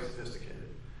not very sophisticated.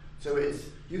 So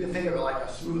you can think of it like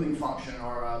a smoothing function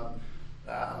or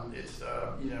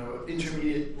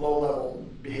intermediate low-level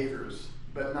behaviors,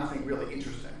 but nothing really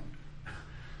interesting.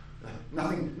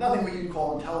 nothing what you'd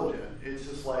call intelligent. It's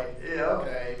just like, yeah,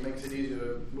 okay, it makes it easier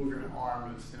to move your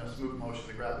arm in a smooth motion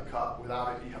to grab the cup.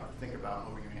 Without it, you have to think about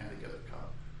moving your hand to get the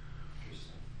cup.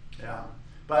 Interesting. Yeah.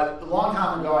 But a long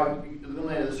time ago, I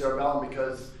eliminated the cerebellum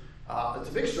because it's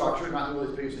a big structure, not nearly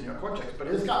as big as the neocortex, but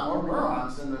it's got more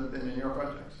neurons than the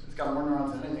neocortex. It's got more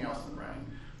neurons than anything else in the brain.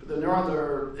 But the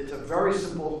neurons it's a very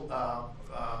simple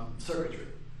circuitry.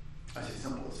 I say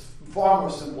simple, it's far more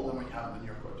simple than what you have in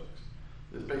the neocortex.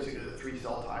 There's basically the 3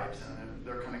 cell types, and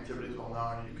their connectivity is well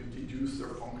known, and you can deduce their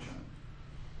function.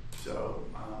 So,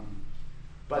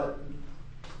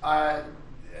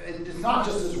 it's not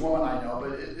just this woman I know,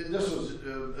 but this was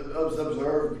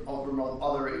observed over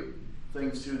other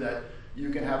things too, that you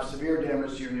can have severe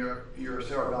damage to your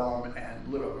cerebellum and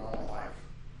live a normal life.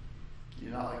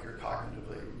 You're not like you're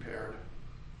cognitively impaired.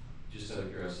 Just out of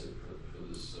curiosity, for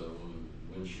this woman,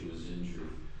 when she was injured,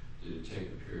 did it take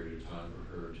a period of time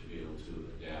for her to be able to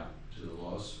adapt to the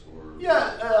loss? Or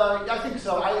Yeah, I think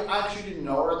so. I actually didn't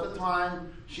know her at the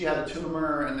time. She had a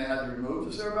tumor and they had to remove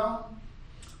the cerebellum.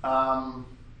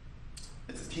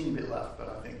 It's a teeny bit left, but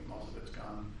I think most of it's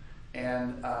gone.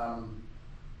 And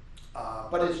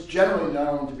but it's generally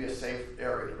known to be a safe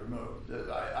area to remove.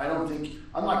 I don't think,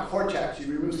 unlike cortex, you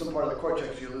remove some part of the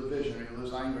cortex, you lose vision or you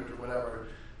lose language or whatever.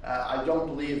 I don't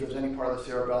believe there's any part of the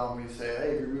cerebellum where you say,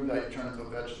 hey, if you remove that, you turn into a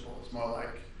vegetable. It's more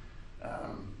like,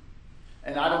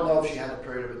 and I don't know if she had a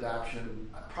period of adaptation.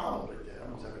 I probably did.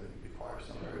 Almost everything requires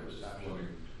some period of adaptation.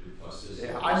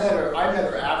 Yeah, I met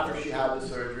her after she had the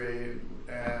surgery,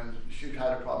 and she'd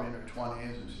had it probably in her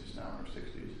 20s, and she's now in her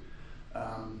 60s.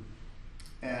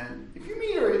 And if you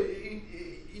meet her,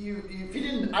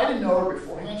 I didn't know her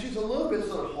beforehand. She's a little bit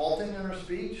sort of halting in her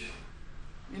speech,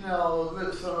 a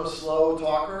bit sort of a slow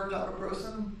talker type of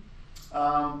person.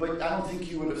 But I don't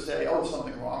think you would have said, oh,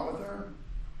 something wrong with her.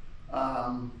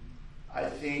 I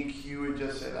think you would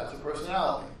just say that's a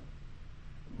personality.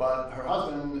 But her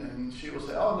husband, and she will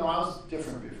say, oh no, I was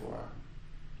different before.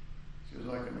 She was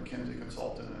like a McKinsey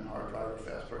consultant and hard driver,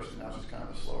 fast person. Now she's kind of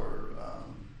a slower,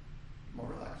 more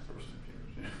relaxed person.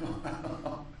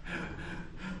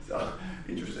 So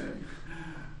interesting.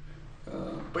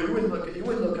 But you wouldn't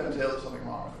look and say there's something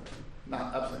wrong with it.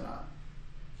 Not, absolutely not.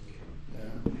 Yeah.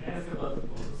 Can I ask about the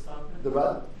bonus topic? The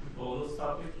what? The bonus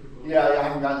topic? Yeah, I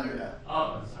haven't gotten there yet.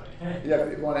 Oh, I'm sorry. Yeah,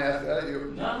 if you want to ask that,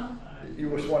 No. You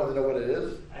just wanted to know what it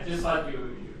is? I just thought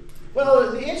you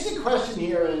Well, the interesting question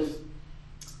here is,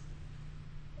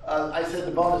 I said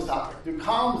the bonus topic. Do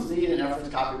columns need an efforts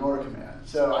copy motor command?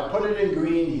 So I put it in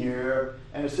green here,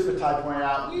 and as Subotai pointed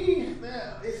out,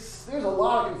 there's a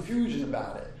lot of confusion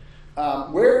about it.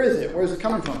 Where is it? Where's it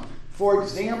coming from? For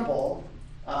example,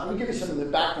 let me give you some of the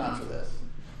background for this.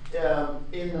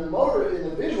 In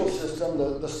the visual system,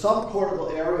 the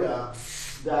subcortical area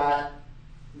that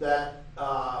the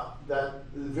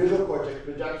visual cortex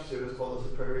projects to is called the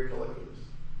superior colliculus.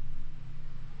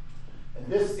 And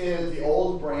this is the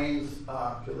old brain's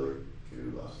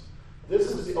colliculus. This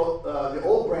is the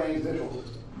old brain's visual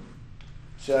system.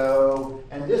 So,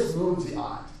 and this moves the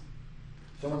eyes.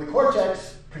 So when the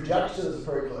cortex projects to the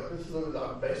superior colliculus, this is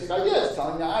the basic idea. It's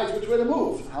telling the eyes which way to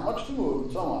move, how much to move,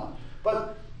 and so on.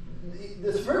 But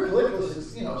the superior colliculus is,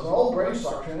 it's an old brain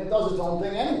structure, and it does its own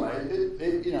thing anyway.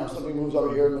 Something moves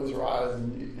over here, it moves your eyes,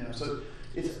 and so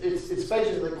it's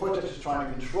basically the cortex is trying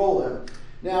to control them.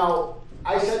 Now,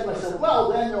 I said to myself,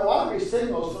 well, then there ought to be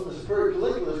signals from the superior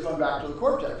colliculus going back to the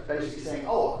cortex, basically saying,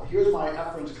 oh, here's my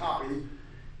efferents copy.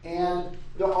 And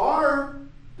there are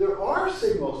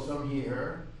signals from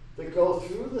here that go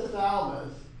through the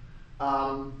thalamus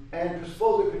and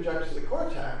supposedly project to the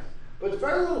cortex, but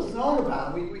very little is known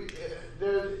about them.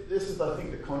 This is, I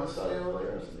think, the Kona study earlier,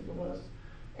 or something it was.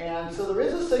 And so there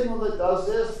is a signal that does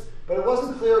this, but it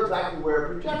wasn't clear exactly where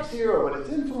it projects here or what its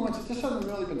influence. It just hasn't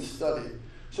really been studied.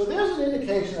 So there's an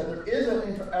indication that there is an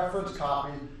inference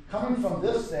copy coming from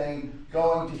this thing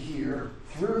going to here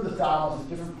through the thalamus,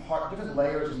 different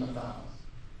layers in the thalamus.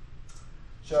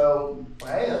 So,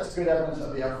 hey, that's good evidence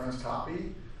of the efference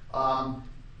copy.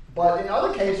 But in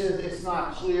other cases, it's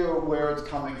not clear where it's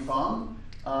coming from,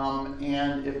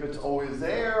 and if it's always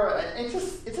there. It's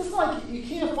just like you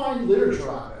can't find literature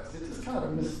on this. It's just kind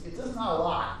of it's just not a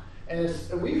lot. And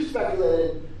we've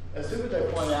speculated, as soon as I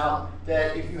point out,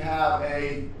 that if you have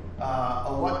a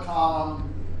what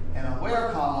column and a where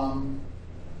column,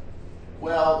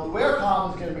 well, the where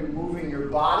column is going to be moving your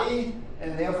body,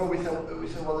 and therefore we said,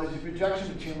 well, there's a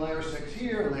projection between layer 6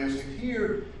 here and layer 6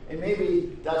 here, and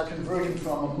maybe that's converting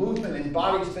from a movement in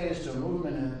body space to a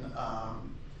movement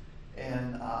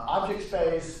in object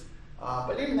space.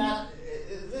 But even that,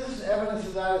 this evidence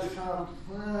of that is kind of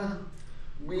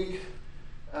weak.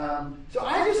 So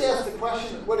I just asked the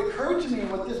question, what occurred to me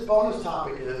and what this bonus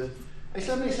topic is,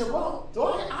 somebody said, well, do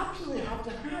I absolutely have to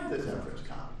have this efforts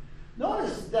copy?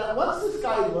 Notice that once this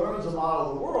guy learns a model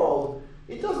of the world,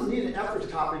 it doesn't need an efforts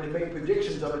copy to make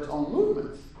predictions of its own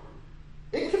movements.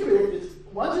 It can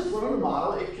predict, once it's learned a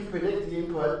model, it can predict the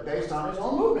input based on its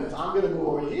own movements. I'm going to move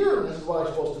over here, and this is what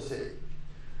I'm supposed to see.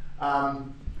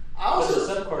 But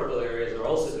the subcortical areas are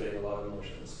also doing a lot of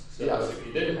motions. So yes. If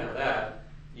you didn't have that,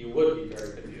 you would be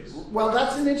very confused. Well,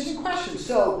 that's an interesting question.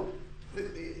 So,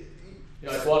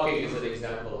 like walking is an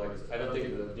example. Like I don't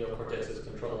think the neocortex is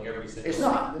controlling every single. It's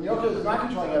not. The neocortex is not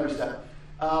controlling every step.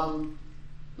 I'm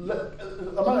going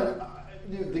to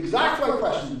the exact right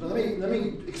question. But let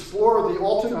me explore the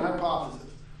alternate hypothesis.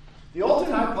 The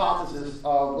alternate hypothesis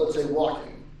of, let's say,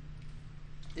 walking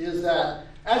is that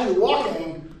as you're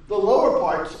walking, the lower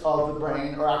parts of the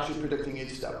brain are actually predicting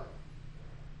each step.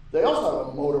 They also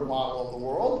have a motor model of the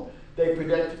world. They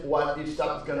predict what each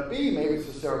step is going to be. Maybe it's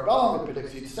the cerebellum. It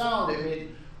predicts each sound.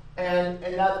 And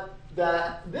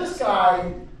that this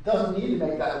guy doesn't need to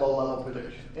make that low-level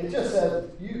prediction. It just says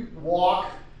you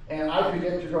walk, and I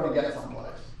predict you're going to get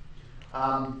someplace.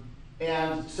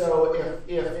 And so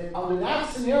if under that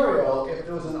scenario, if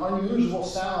there was an unusual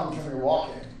sound from your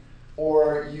walking,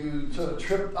 or you sort of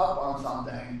tripped up on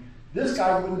something, this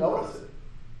guy wouldn't notice it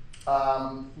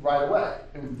right away.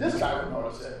 And this guy would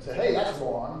notice it and say, hey, that's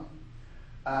wrong.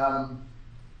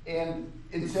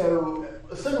 And so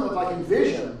similar like in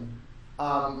vision,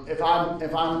 if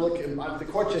I'm looking, the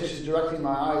cortex is directing my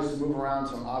eyes to move around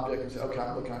some object and say, okay,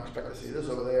 I'm looking, I expect to see this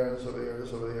over there, this over there,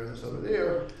 this over there, this over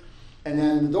there. And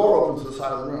then the door opens to the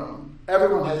side of the room.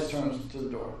 Everyone heads turns to the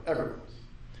door. Everyone's.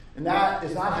 And that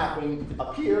is not happening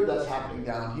up here, that's happening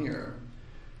down here.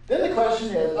 Then the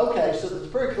question is, okay, so the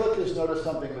pericortex noticed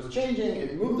something was changing,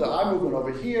 it moved, I'm moving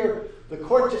over here. The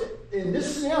cortex, in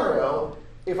this scenario,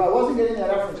 if I wasn't getting that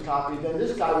efference copy, then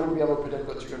this guy wouldn't be able to predict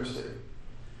what you're going to see.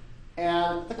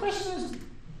 And the question is,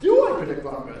 do I predict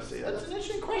what I'm going to see? That's an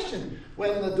interesting question.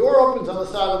 When the door opens on the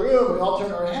side of the room, we all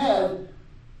turn our head,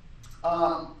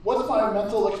 what's my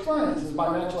mental experience? Is my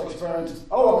mental experience,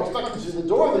 oh, I'm expecting to see the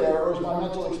door there, or is my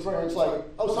mental experience like,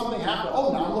 oh, something happened,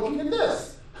 oh, now I'm looking at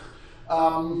this?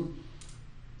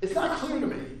 It's not clear to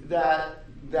me that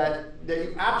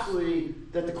you absolutely,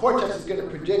 that the cortex is going to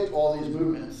predict all these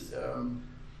movements.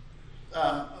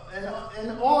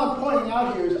 And all I'm pointing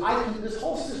out here is this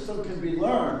whole system can be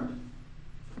learned.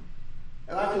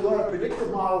 And I can learn a predictive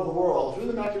model of the world through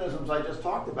the mechanisms I just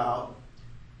talked about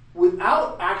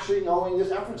without actually knowing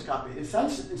this efference copy. In some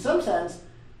sense,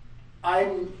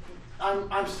 I'm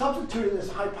substituting this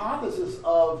hypothesis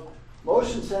of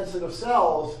motion-sensitive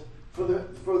cells for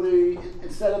the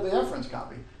instead of the efference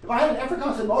copy. If I had an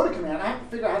efference motor command, I have to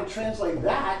figure out how to translate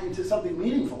that into something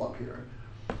meaningful up here.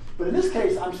 But in this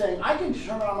case, I'm saying I can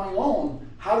determine on my own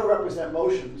how to represent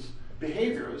motions,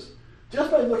 behaviors,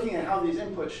 just by looking at how these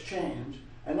inputs change.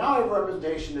 And now I have a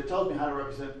representation that tells me how to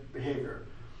represent behavior.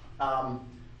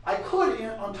 I could,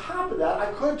 on top of that,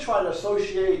 I could try to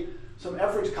associate some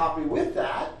efforts copy with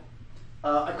that.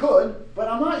 I could, but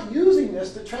I'm not using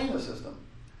this to train the system.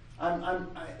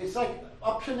 It's like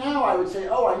up to now I would say,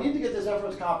 oh, I need to get this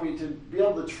efforts copy to be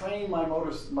able to train my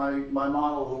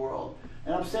model of the world.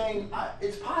 And I'm saying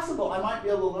it's possible I might be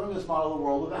able to learn this model of the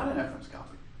world without an efference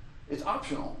copy. It's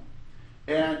optional.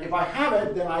 And if I have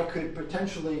it, then I could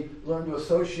potentially learn to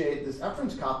associate this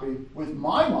efference copy with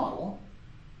my model.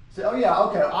 Say, oh yeah,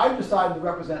 okay, I've decided to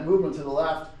represent movement to the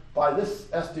left by this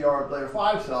SDR layer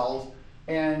 5 cells,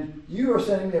 and you are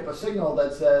sending me up a signal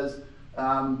that says,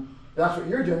 that's what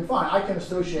you're doing, fine, I can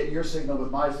associate your signal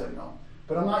with my signal.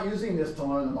 But I'm not using this to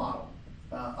learn the model.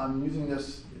 I'm using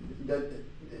this,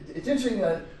 it's interesting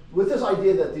that with this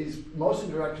idea that these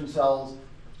motion direction cells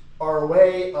are a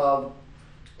way of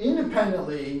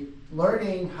independently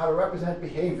learning how to represent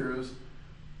behaviors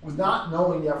with not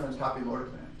knowing the reference copy motor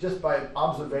command, just by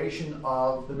observation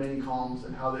of the mini columns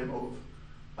and how they move,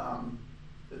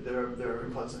 their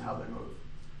inputs and how they move.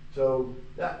 So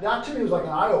that to me was like an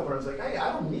eye opener. It's like, hey,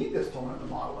 I don't need this to learn the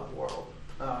model of the world.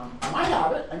 I might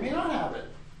have it. I may not have it.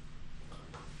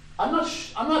 I'm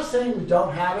not saying we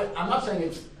don't have it. I'm not saying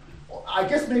it's. I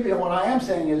guess maybe what I am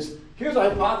saying is here's a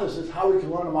hypothesis how we can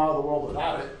learn a model of the world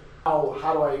without it.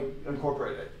 How do I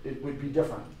incorporate it? It would be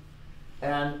different.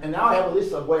 And now I have at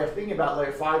least a way of thinking about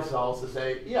layer 5 cells to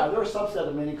say, yeah, they're a subset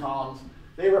of mini columns.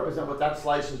 They represent what that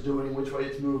slice is doing, which way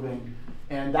it's moving,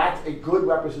 and that's a good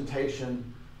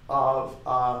representation of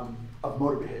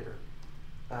motor behavior.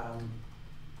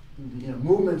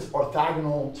 Movements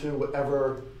orthogonal to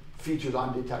whatever features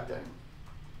I'm detecting.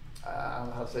 I don't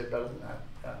know how to say it better than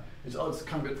that. It's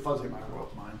kind of a bit fuzzy in my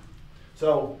world's mind.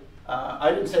 So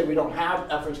I didn't say we don't have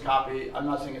reference copy. I'm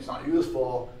not saying it's not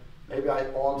useful. Maybe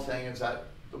all I'm saying is that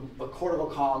the cortical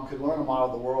column could learn a model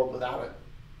of the world without it.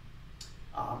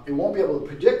 It won't be able to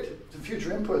predict the future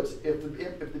inputs if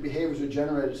the behaviors are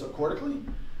generated subcortically.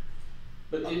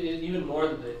 But even more,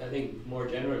 I think more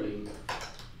generally,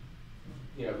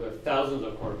 we have thousands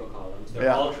of cortical columns. They're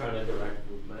all trying to direct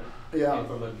movement. Yeah. And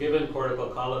from a given cortical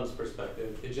column's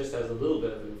perspective, it just has a little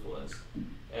bit of influence.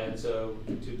 And so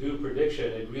to do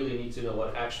prediction, it really needs to know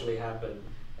what actually happened.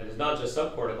 And it's not just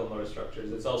subcortical motor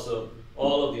structures, it's also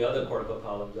all of the other cortical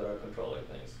columns that are controlling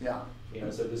things. Yeah.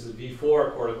 So this is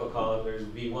V4 cortical column, there's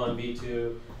V1,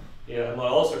 V2, and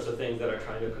all sorts of things that are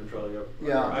trying to control your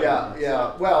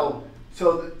Well,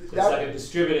 so it's like a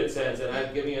distributed sense, and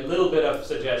I'm giving a little bit of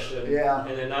suggestion,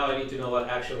 and then now I need to know what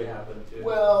actually happened too.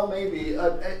 Well, maybe.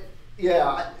 So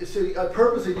I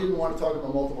purposely didn't want to talk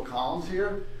about multiple columns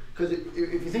here, because if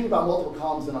you think about multiple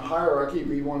columns in a hierarchy,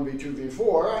 V1, V2,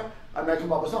 V4, I might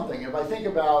come up with something. If I think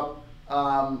about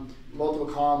multiple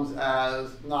columns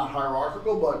as not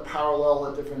hierarchical, but parallel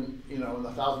at different, in the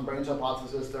 1,000 brains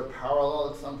hypothesis, they're parallel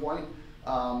at some point,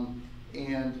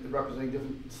 and representing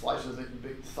different slices,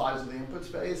 big size of the input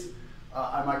space.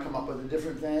 I might come up with a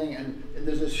different thing, and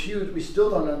there's this huge, we still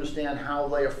don't understand how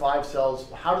layer 5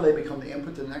 cells, how do they become the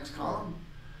input to the next column?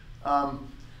 I'm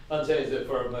saying is that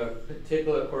from a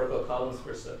particular cortical columns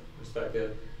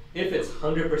perspective, if it's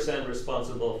 100%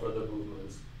 responsible for the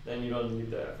movements, then you don't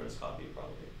need the reference copy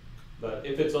probably. But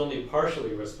if it's only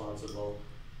partially responsible,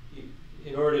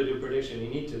 in order to do prediction, you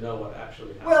need to know what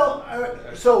actually happened. Well,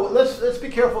 so let's be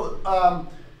careful.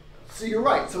 So you're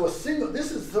right. So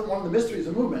this is one of the mysteries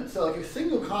of movement. So like a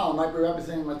single column might be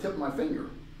representing my tip of my finger,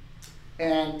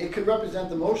 and it could represent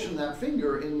the motion of that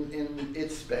finger in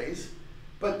its space.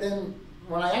 But then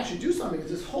when I actually do something, it's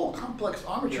this whole complex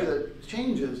armature that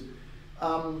changes.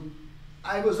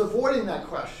 I was avoiding that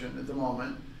question at the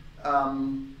moment.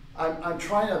 I'm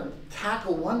trying to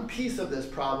tackle one piece of this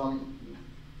problem,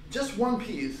 just one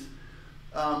piece,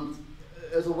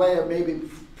 as a way of maybe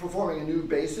performing a new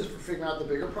basis for figuring out the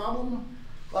bigger problem.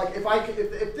 Like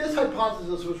if this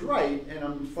hypothesis was right, and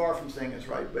I'm far from saying it's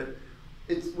right, but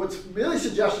what's really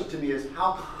suggestive to me is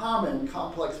how common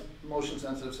complex motion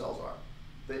sensitive cells are.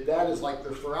 That is like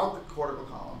they're throughout the cortical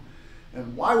column.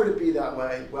 And why would it be that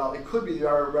way? Well, it could be they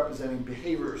are representing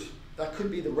behaviors. That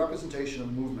could be the representation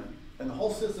of movement. And the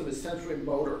whole system is sensory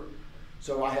motor.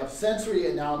 So I have sensory,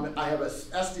 and now I have a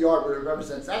SDR where it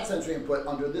represents that sensory input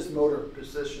under this motor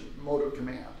position, motor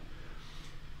command.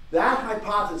 That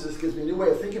hypothesis gives me a new way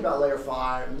of thinking about layer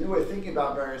 5, a new way of thinking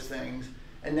about various things.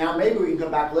 And now maybe we can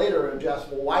come back later and address,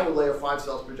 well, why do layer 5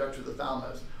 cells project through the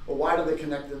thalamus? Or why do they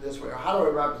connect in this way? Or how do I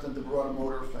represent the broader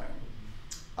motor thing?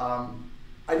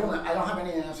 I don't have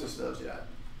any answers to those yet.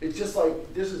 It's just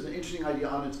like this is an interesting idea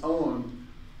on its own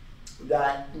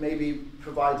that maybe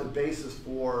provides a basis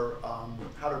for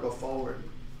how to go forward.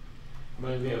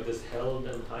 Reminds me of this Held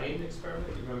and Hein experiment.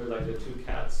 You remember like the two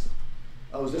cats?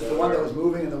 Oh, was this the one that was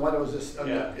moving and the one that was just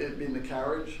in the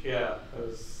carriage? Yeah. It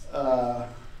was,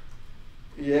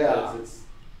 yeah.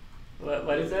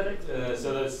 What is that?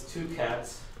 So there's two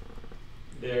cats.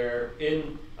 They're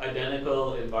in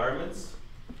identical environments,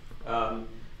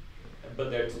 but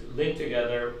they're linked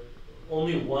together.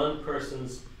 Only one of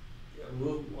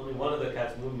the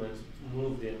cat's movements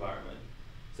moved the environment.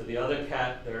 So the other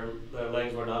cat, their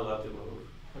legs were not allowed to move.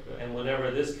 Okay. And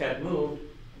whenever this cat moved,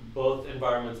 both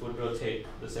environments would rotate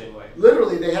the same way.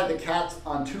 Literally, they had the cats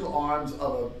on two arms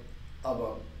on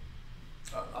a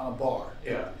bar.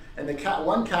 Yeah. And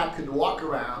one cat could walk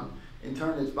around, and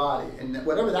turn its body. And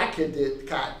whatever that kid did,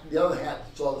 the other hat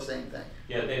saw the same thing.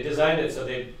 Yeah, they designed it so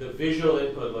the visual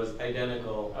input was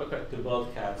identical Okay. to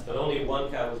both cats, but only one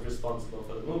cat was responsible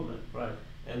for the movement. Right.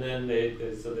 And then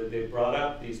they brought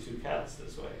up these two cats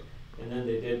this way. And then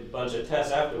they did a bunch of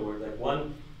tests afterward. Like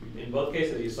one, in both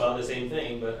cases, you saw the same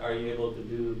thing, but are you able to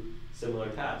do similar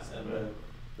tasks? And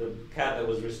the cat that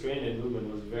was restrained in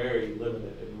movement was very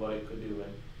limited in what it could do,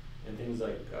 and things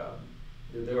like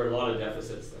there were a lot of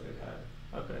deficits that it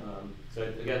had. Okay. So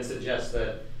it again suggests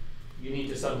that you need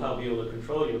to somehow be able to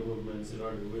control your movements in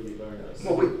order to really learn this.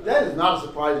 Well, that is not a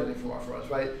surprise anymore for us,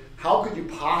 right? How could you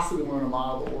possibly learn a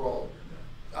model of the world?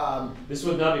 This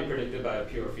would not be predicted by a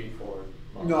pure feed-forward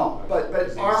model. No, but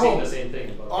Because our you've seen whole, the same thing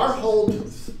in both our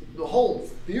cases. the whole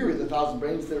theory, the thousand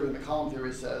brains theory and the column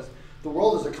theory says the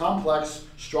world is a complex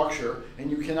structure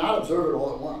and you cannot observe it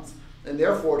all at once. And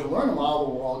therefore, to learn a model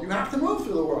of the world, you have to move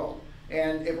through the world.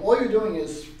 And if all you're doing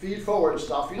is feed forward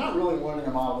stuff, you're not really learning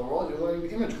a model of the world, you're learning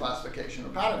image classification or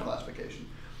pattern classification.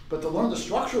 But to learn the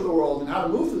structure of the world and how to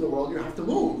move through the world, you have to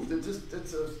move. It's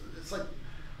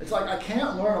like I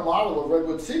can't learn a model of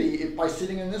Redwood City by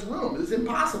sitting in this room. It's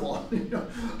impossible.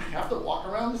 I have to walk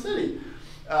around the city.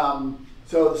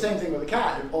 So the same thing with a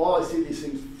cat. If all I see these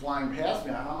things flying past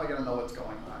me, how am I going to know what's going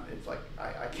on? It's like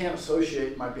I can't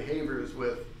associate my behaviors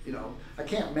with, I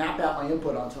can't map out my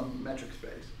input on some metric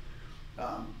space.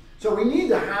 So we need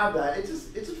to have that. I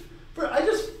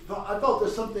felt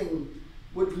there's something.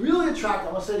 What's really attractive.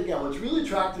 I'm gonna say it again. What's really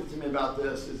attractive to me about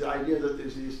this is the idea that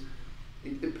there's these.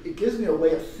 It gives me a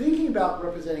way of thinking about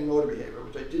representing motor behavior,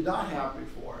 which I did not have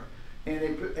before, and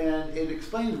it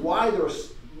explains why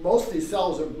most of these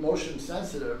cells are motion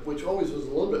sensitive, which always was a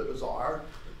little bit bizarre.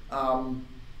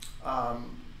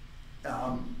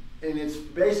 And it's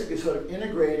basically sort of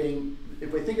integrating.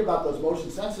 If we think about those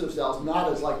motion sensitive cells,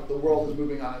 not as like the world is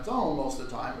moving on its own most of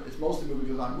the time, it's mostly moving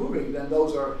because I'm moving, then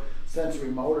those are sensory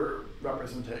motor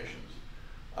representations.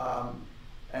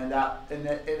 And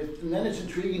then it's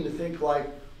intriguing to think like,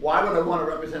 why would I want to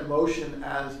represent motion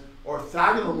as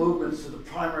orthogonal movements to the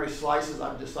primary slices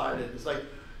I've decided? It's like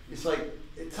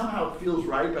it somehow feels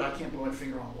right, but I can't put my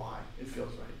finger on why it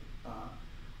feels right.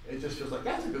 It just feels like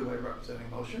that's a good way of representing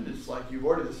motion. It's like you've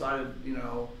already decided,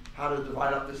 how to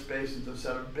divide up this space into a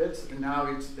set of bits, and now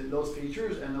it's in those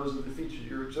features, and those are the features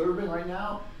you're observing right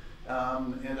now,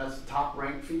 and that's the top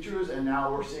ranked features, and now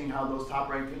we're seeing how those top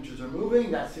ranked features are moving.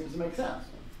 That seems to make sense.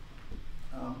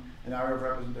 And now we have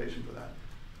representation for that.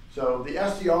 So the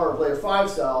SDR of layer 5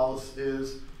 cells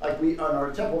is, like on our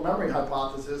temporal memory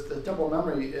hypothesis, the temporal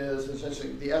memory is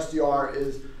essentially, the SDR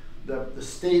is the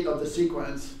state of the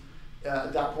sequence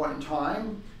at that point in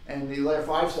time, and the layer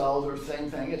 5 cells are the same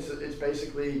thing. It's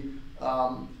basically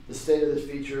the state of this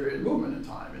feature in movement in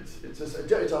time. It's a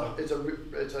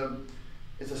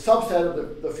subset of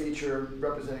the feature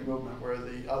representing movement, where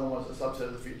the other one's a subset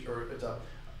of the feature.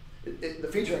 The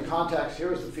feature in context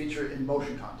here is the feature in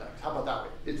motion context. How about that way?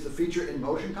 It's the feature in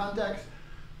motion context,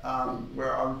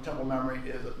 where our temporal memory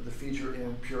is the feature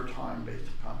in pure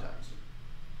time-based context.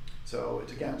 So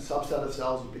it's, again, a subset of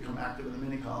cells that become active in the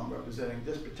mini-column representing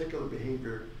this particular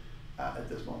behavior at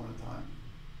this moment in time.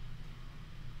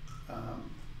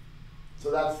 So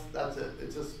that's it.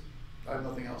 It's just, I have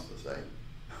nothing else to say.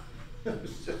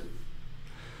 It's just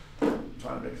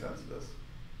trying to make sense of this.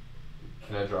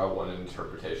 Can I draw one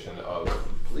interpretation of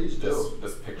Please do.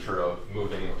 this picture of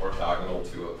moving orthogonal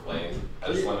to a plane? I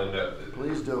just want to know.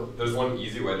 Please do. There's one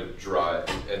easy way to draw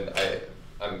it, and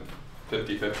I'm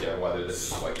 50-50 on whether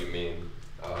this is what you mean.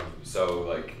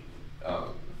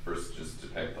 First just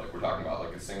depict, like, we're talking about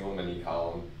like a single mini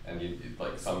column and you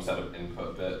like some set of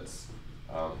input bits.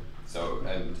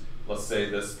 And let's say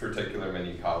this particular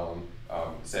mini column,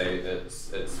 say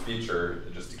its feature,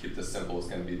 just to keep this simple, is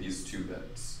going to be these 2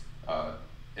 bits.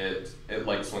 It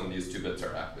likes when these 2 bits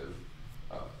are active.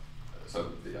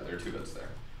 So yeah, there are 2 bits there.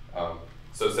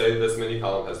 So say this mini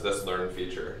column has this learn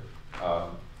feature.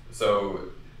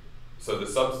 So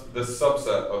this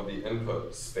subset of the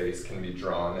input space can be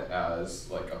drawn as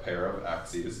like a pair of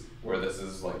axes, where this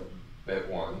is like bit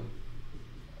 1,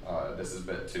 this is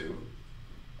bit 2,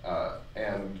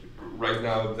 and right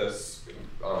now this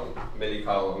mini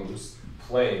column's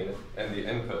plane and the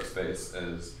input space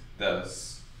is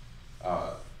this,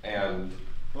 and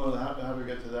Well, how do we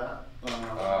get to that?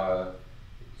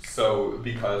 so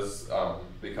because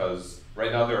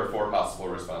right now there are 4 possible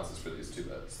responses for these 2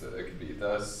 bits. It could be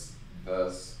this,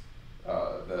 this,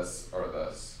 this, or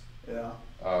this. Yeah.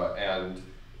 And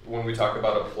when we talk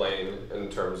about a plane in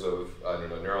terms of,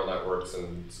 neural networks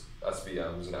and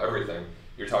SVMs and everything,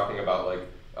 you're talking about like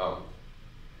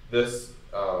this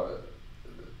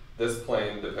this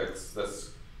plane depicts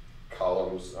this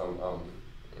column's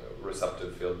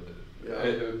receptive field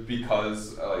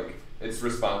because like its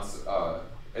response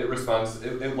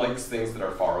it likes things that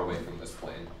are far away from this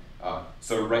plane.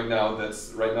 So right now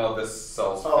this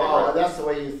cell's favorite. That's the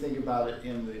way you think about it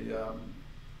in the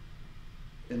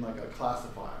in like a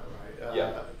classifier, right?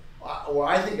 Yeah. Or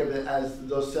I think of it as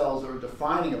those cells are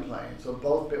defining a plane. So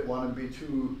both bit 1 and bit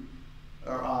 2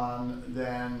 are on,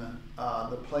 then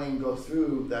the plane goes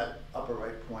through that upper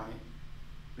right point,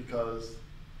 because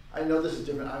I know this is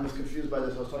different. I was confused by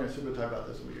this. I was talking to Subhatai about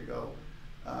this a week ago.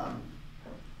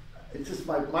 It's just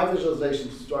my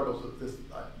visualization struggles with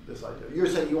this idea. You're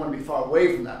saying you want to be far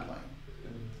away from that plane.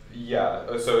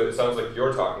 Yeah, so it sounds like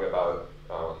you're talking about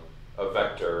a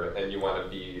vector, and you want to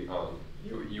be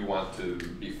you want to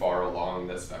be far along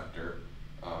this vector.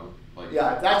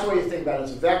 Yeah, if that's the way you think about it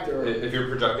as a vector. If you're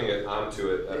projecting it onto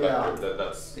it, vector,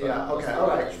 that's okay, all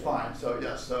right, fine. So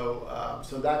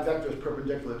so that vector is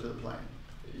perpendicular to the plane.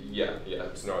 Yeah,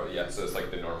 so it's like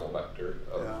the normal vector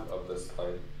of this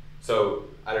plane. So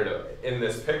I don't know. In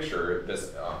this picture,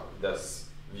 this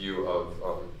view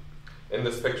of in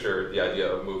this picture, the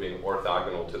idea of moving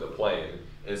orthogonal to the plane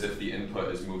is if the input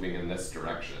is moving in this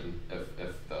direction.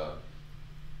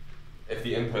 If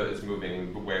the input is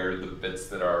moving where the bits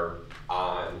that are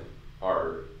on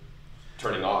are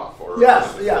turning off, or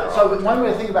So one way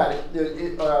to think about it,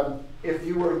 if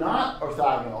you were not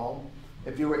orthogonal,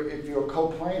 if you were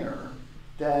coplanar,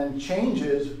 then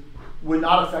changes would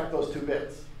not affect those 2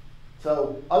 bits.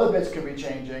 So other bits could be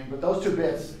changing, but those 2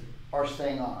 bits are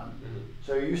staying on. Mm-hmm.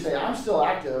 So you say I'm still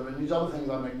active, and these other things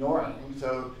I'm ignoring.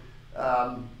 So,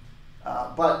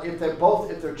 but if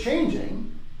they're changing,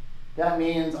 that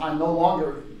means I'm no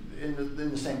longer in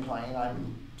the same plane.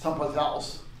 I'm someplace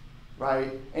else,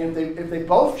 right? And if they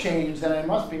both change, then I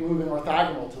must be moving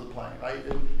orthogonal to the plane, right?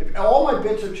 If all my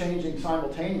bits are changing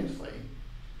simultaneously,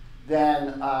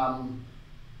 then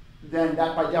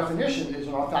that by definition is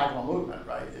an orthogonal movement,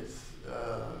 right? It's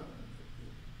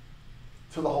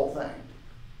to the whole thing.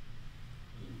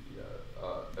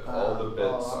 If all the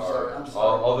bits I'm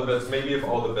sorry. all the bits, maybe if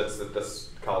all the bits that this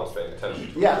column's paying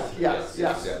attention to. Yes.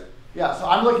 Yeah, so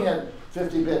I'm looking at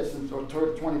 50 bits or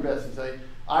 20 bits and say,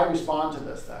 I respond to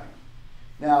this thing.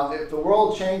 Now, if the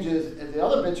world changes, if the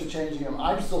other bits are changing and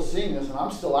I'm still seeing this and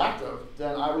I'm still active,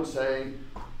 then I would say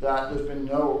that there's been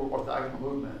no orthogonal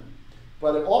movement.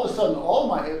 But if all of a sudden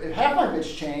if half my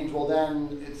bits change, well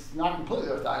then it's not completely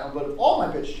orthogonal, but if all my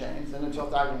bits change, then it's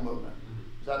orthogonal movement.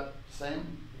 Is that the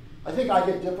same? I think I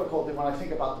get difficulty when I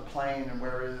think about the plane and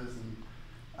where it is.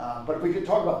 But if we could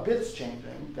talk about bits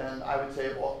changing, then I would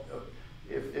say, well,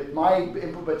 if my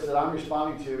input bits that I'm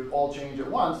responding to all change at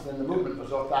once, then the movement was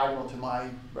orthogonal to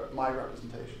my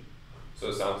representation. So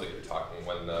it sounds like you're talking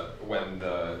when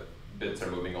the bits are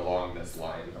moving along this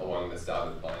line, along this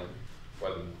dotted line,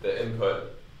 when the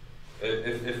input,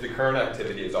 if the current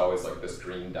activity is always like this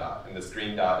green dot, and this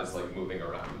green dot is like moving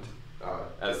around.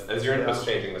 As your input's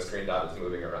changing, this green dot is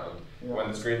moving around. Yeah. When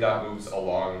this green dot moves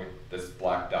along this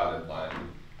black dotted line,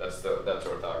 that's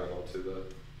orthogonal to the.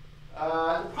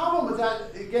 The problem with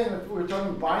that, again, if we're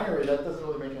talking binary, that doesn't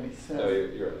really make any sense. No,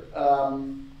 you're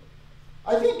right.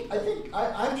 I think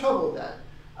I have trouble with that.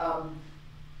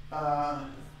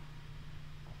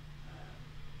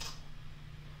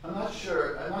 I'm not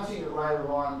sure. I'm not saying you're right or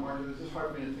wrong, Mark. It's just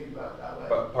hard for me to think about it that way.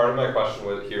 But part of my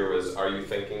question here was, are you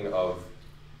thinking of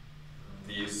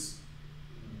these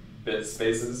bit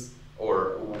spaces?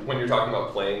 Or when you're talking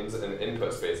about planes and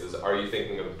input spaces, are you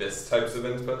thinking of this types of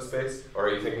input space? Or are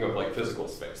you thinking of like physical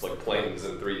space, like planes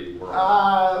in 3D world?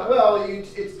 Well,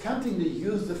 it's tempting to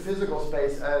use the physical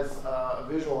space as a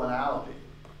visual analogy.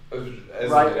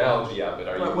 As right. An analogy, yeah, but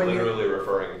are you literally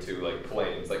referring to like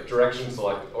planes, like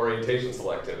orientation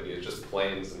selectivity is just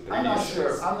planes in 3D I'm not space?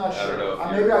 sure. I'm not sure. I don't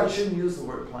know. Maybe I shouldn't use the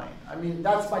word plane. I mean,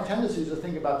 that's my tendency to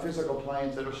think about physical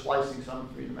planes that are slicing some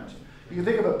 3 dimension. You can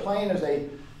think of a plane as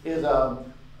a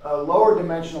lower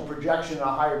dimensional projection in a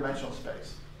higher dimensional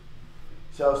space.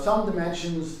 So some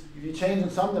dimensions, if you change in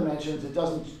some dimensions, it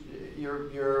doesn't.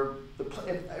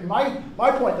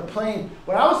 My point, the plane.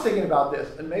 When I was thinking about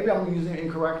this, and maybe I'm using it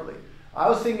incorrectly, I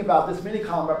was thinking about this mini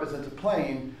column represents a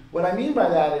plane. What I mean by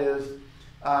that is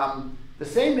the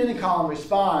same mini column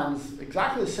responds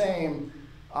exactly the same,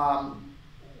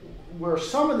 where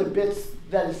some of the bits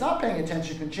that it's not paying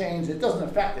attention can change. It doesn't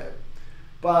affect it.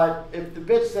 But if the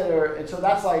bits that are, and so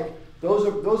that's like, those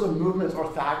are movements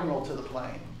orthogonal to the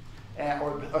plane,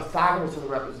 or orthogonal to the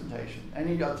representation.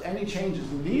 Any changes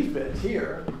in these bits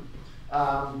here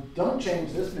don't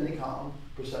change this mini column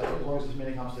per se, as long as this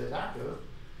mini column stays active.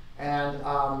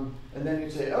 And then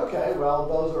you'd say, okay, well,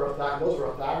 those are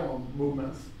orthogonal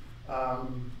movements.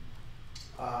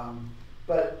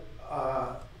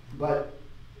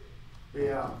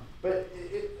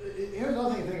 Here's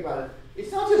another thing to think about it.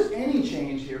 It's not just any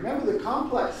change here. Remember, the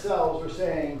complex cells are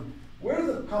saying, where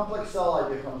does the complex cell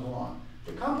idea comes along?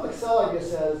 The complex cell idea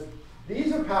says,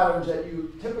 these are patterns that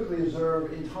you typically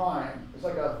observe in time. It's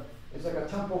like a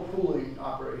temporal pooling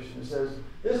operation. It says,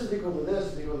 this is equal to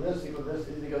this, is equal to this, is equal to this,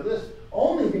 is equal to this,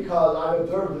 only because I've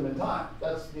observed them in time.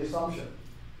 That's the assumption.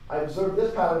 I observed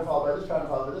this pattern followed by this pattern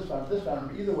followed by this pattern, this pattern.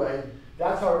 Either way,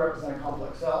 that's how I represent a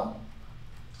complex cell.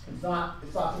 It's not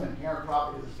some inherent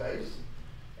property of the space.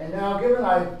 And now, given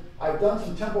I've done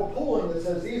some temporal pooling that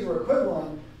says these are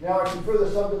equivalent, now I can further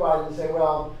subdivide and say,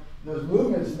 well, there's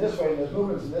movements in this way and there's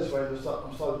movements in this way. I'm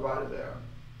subdivided there.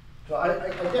 So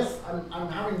I guess I'm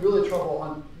having really trouble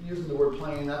on using the word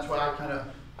plane. That's why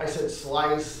I said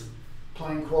slice,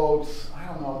 plain quotes. I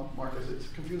don't know, Marcus. It's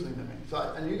confusing to me. So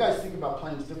and you guys think about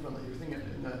planes differently. You're thinking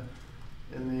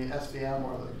in the SVM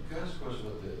or the. Can I ask a question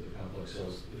about the complex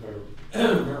cells? If I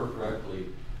remember correctly,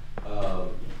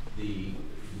 the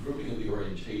grouping of the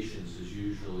orientations is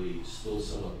usually still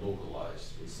somewhat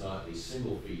localized. It's not a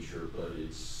single feature, but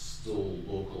it's still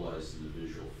localized in the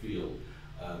visual field.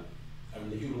 I mean,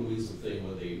 the human weasel thing,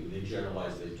 when they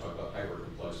generalize, they talk about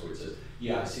hypercomplex, where it says,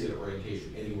 yeah, I see that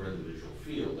orientation anywhere in the visual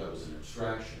field. That was an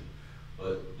abstraction.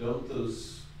 But don't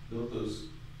those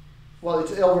Well,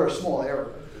 it's over a small area.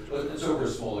 But it's over a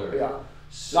small area. Yeah.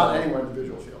 So, not anywhere in the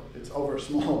visual field. It's over a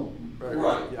small area.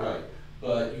 Right, yeah. right.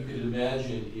 But you could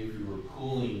imagine if you were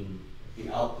pooling the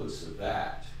outputs of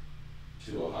that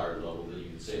to a higher level, then you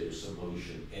could say there's some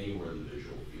motion anywhere in the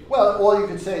visual field. Well, all you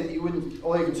can say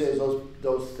is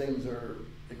those things are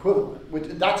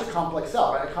equivalent. That's a complex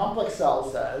cell, right? A complex cell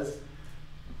says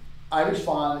I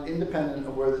respond independent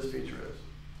of where this feature is.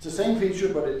 It's the same feature,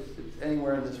 but it's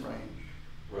anywhere in this range.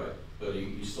 Right, but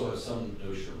you still have some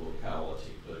notion of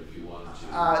locality. But if you wanted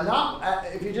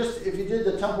to, if you did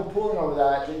the temporal pooling over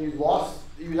that, then you'd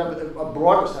have a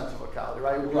broader sense of locality,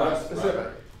 right? It would be less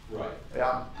specific. Right.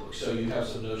 Yeah. So you have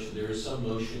some notion. There is some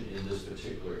motion in this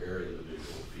particular area of the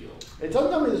visual field. It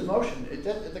doesn't tell me there's motion.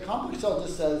 The complex cell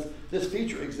just says this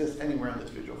feature exists anywhere in this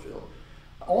visual field.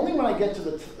 Only when I get to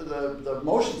the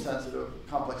motion sensitive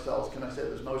complex cells can I say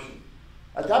there's motion.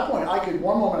 At that point,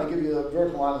 one moment I give you the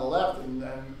vertical line on the left, and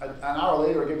an hour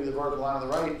later I give you the vertical line on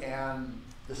the right, and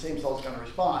the same cell is going to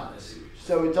respond.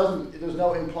 So there's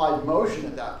no implied motion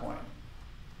at that point.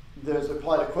 There's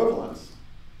applied equivalence.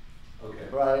 Okay.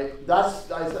 Right. I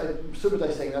assume what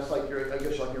I'm saying. That's like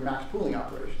your max pooling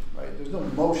operation, right? There's no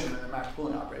motion in the max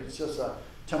pooling operation. It's just a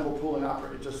temporal pooling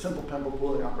operation. It's a simple temporal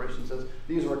pooling operation. It says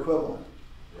these are equivalent.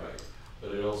 Right.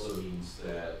 But it also means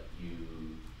that you,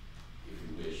 if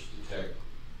you wish, detect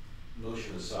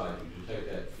motion aside, you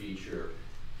detect that feature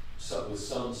with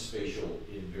some spatial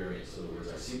invariance. In other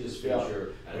words, I see this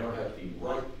feature, and I don't have to be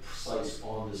right precise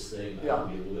on this thing. I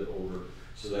can be a little bit over.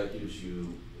 So that gives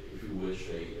you, if you wish,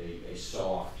 a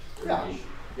soft variation.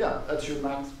 Yeah, that's your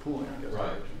max pooling, I guess.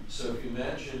 Right. So if you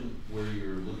imagine where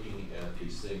you're looking at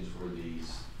these things where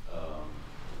these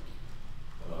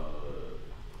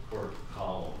vertical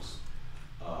columns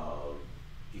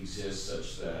exist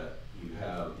such that you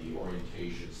have the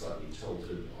orientation slightly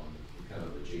tilted on the kind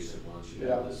of adjacent ones. You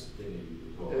have this thing that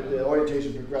you go around. The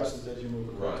orientation progresses as you move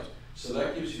across. Right. So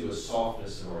that gives you a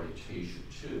softness in orientation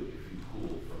too, if you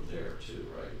pool from there too,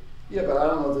 right? Yeah, but I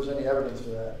don't know if there's any evidence for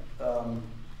that.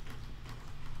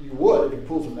 You would if you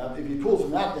pull from that. If you pull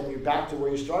from that, then you're back to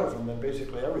where you started from. Then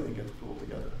basically everything gets pooled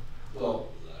together. Well,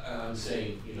 I'm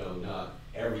saying, not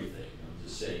everything. I'm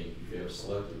just saying if you have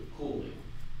selective pooling,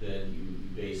 then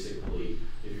you basically,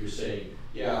 if you're saying,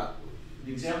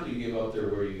 the example you gave out there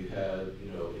where you had,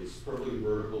 it's perfectly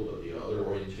vertical, but the other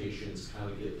orientations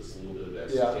kind of get this little bit of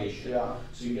excitation. Yeah.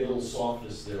 So you get a little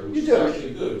softness there, which is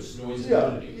actually good. It's noise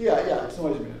immunity. Yeah, it's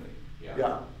noise immunity.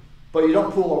 Yeah. But you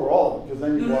don't pool over all of them, because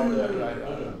then you walk that.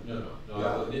 No,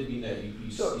 I didn't mean that.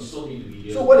 You still need to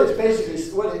be. So what it's basically,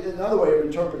 another way of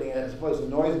interpreting it, as opposed to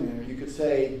noise immunity, you could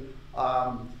say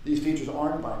these features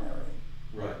aren't binary.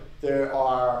 Right. There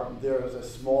is a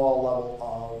small level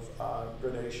of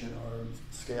gradation or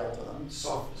scale to them.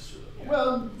 Softness to them. Yeah.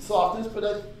 Well, softness, but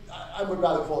I would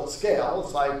rather call it scale.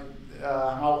 It's like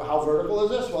how vertical is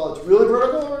this? Well, it's really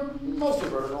vertical or mostly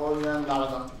vertical, and then not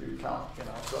enough to be count.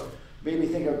 So maybe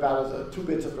think about it as 2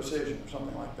 bits of precision or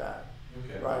something like that.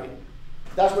 Okay. Right.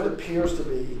 That's what it appears to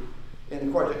be in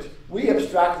the cortex. We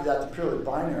abstracted that to purely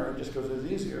binary just because it's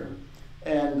easier,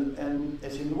 and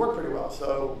it seemed to work pretty well.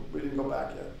 So we didn't go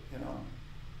back yet.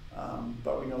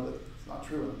 But we know that it's not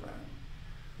true in the brain.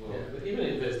 Well, Yeah, but even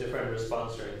if there's different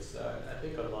response rates, I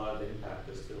think a lot of the impact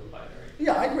is still binary.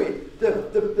 Yeah, I agree.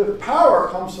 The power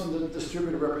comes from the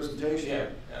distributed representation, Yeah,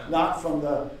 yeah. not from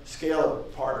the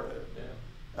scalar part of it.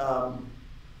 Yeah.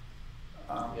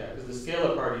 Yeah, because the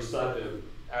scalar part, you still have to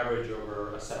average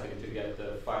over a second to get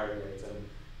the firing rates, and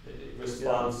the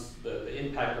response, the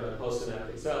impact on a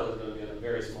postsynaptic cell is going to be on a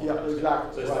very small Yeah, time.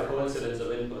 exactly, So it's right. the coincidence of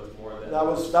inputs more than That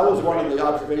was one of the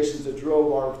observations that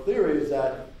drove our theory, is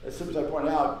that, as soon as I point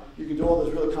out, you can do all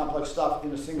this really complex stuff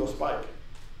in a single spike.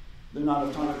 They're not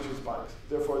atomic spikes.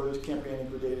 Therefore, there can't be any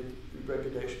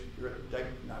gradation.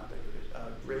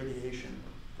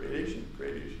 but you,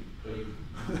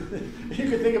 You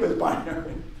can think of it as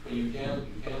binary. but you can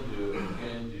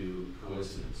do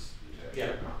coincidence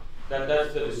detection. Yeah,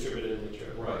 that's the distributed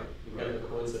nature. Right. You get the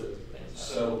coincidence of things.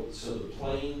 So the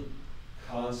plane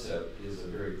concept is a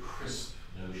very crisp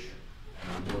notion.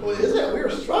 And Well, is it? We were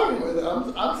struggling with it. I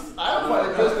don't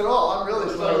find it crisp at all. I'm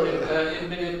really struggling with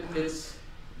it. It's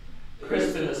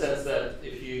crisp in the sense that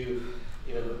if you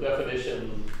know, the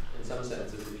definition in some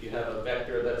sense is if you have a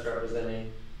vector that's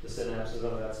representing the synapses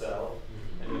of that cell,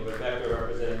 and you have a vector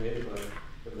representing the input,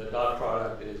 if the dot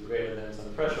product is greater than some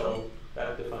threshold,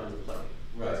 that defines a plane.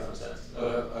 Right. In some sense. I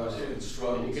was even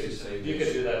struggling you to could, say you this.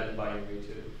 could do that in binary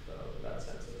too. So in that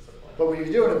sense, it's a plane. But when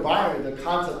you do it in binary, the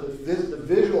concept, the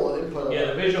visual input of Yeah,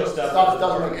 the visual stuff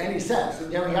doesn't make any sense.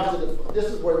 And then we have to. This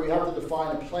is where we have to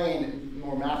define a plane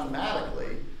more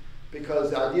mathematically, because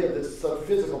the idea of this sort of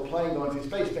physical plane going through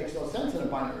space makes no sense in a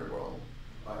binary world.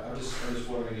 I'm just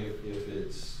wondering if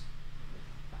it's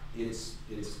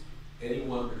any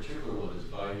one particular one is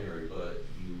binary, but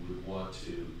you would want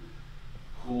to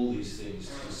pool these things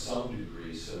to some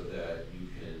degree so that you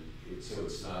can, so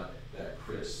it's not that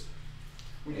crisp.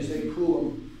 When you say pool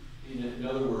them, In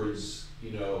other words,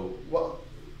 you know, well,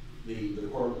 the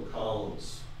cortical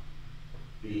columns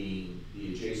being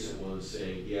the adjacent ones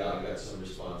saying, yeah, I got some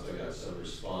response.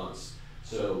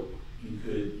 So you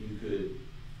could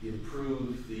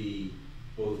improve the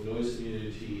both noise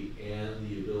immunity and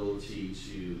the ability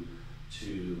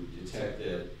to detect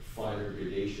that finer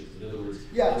gradations. In other words,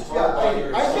 yeah, it's hard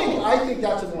binary solid. I think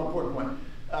that's a more important point.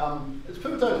 As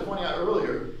Pivotar was pointing out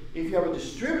earlier, if you have a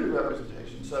distributed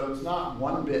representation, so it's not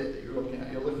one bit that you're looking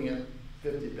at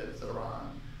 50 bits that are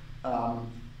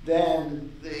on, then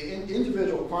the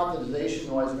individual quantization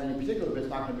noise of any particular bit is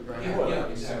not going to be very important. Yeah,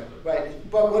 exactly.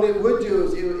 Right, but what it would do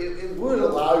is it would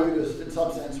allow you to, in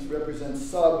some sense, represent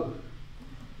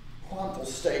sub-quantal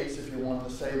states, if you wanted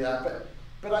to say that.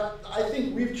 But I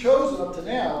think we've chosen up to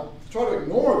now to try to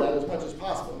ignore that as much as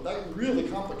possible. That really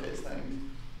complicates things.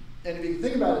 And if you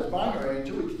think about it as binary,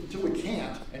 until we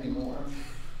can't anymore.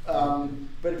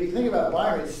 But if you think about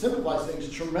binary, it simplifies things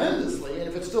tremendously. And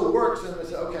if it still works, then we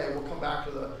say, okay, we'll come back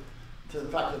to the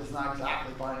fact that it's not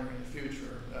exactly binary in the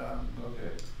future.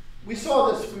 Okay. We saw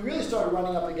this. We really started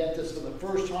running up against this for the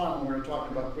first time when we were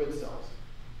talking about grid cells,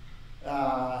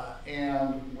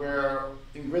 and where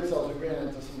in grid cells we ran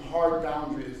into some hard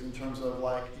boundaries in terms of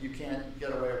like you can't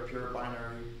get away with pure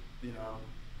binary. You know,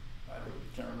 I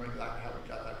can't remember exactly how we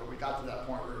got that, but we got to that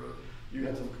point where you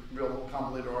had some real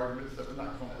convoluted arguments that were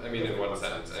not convoluted. I mean, in one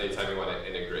sentence, anytime you want to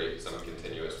integrate some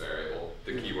continuous variable,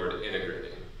 the keyword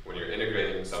integrating. When you're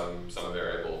integrating some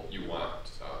variable, you want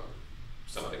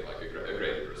something like a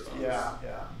graded response. Yeah.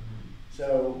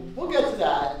 So we'll get to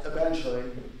that eventually.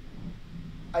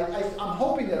 I'm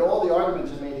hoping that all the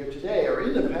arguments I made here today are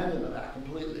independent of that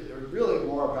completely. They're really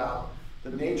more about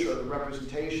the nature of the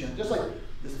representation. Just like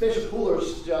the spatial pooler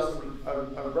is just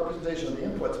a representation of the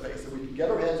input space that we can get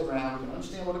our heads around, we can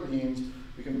understand what it means,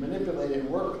 we can manipulate it and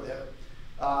work with it.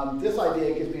 This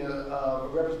idea gives me a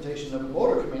representation of a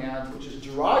motor command, which is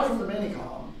derived from the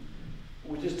minicom,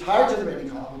 which is tied to the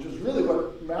minicom, which is really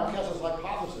what Mountcastle's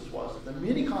hypothesis was. The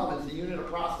minicom is the unit of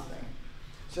processing.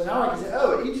 So now I can say,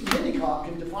 oh, each minicom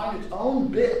can define its own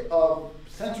bit of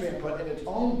sensory input and its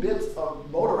own bits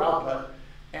of motor output,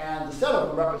 and the set of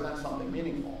them represents something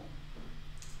meaningful.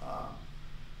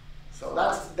 So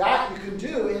that you can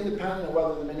do independent of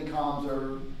whether the minicoms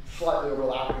are slightly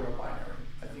overlapping or binary.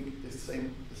 I think the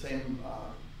same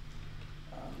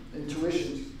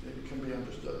intuitions can be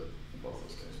understood in both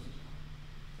those cases.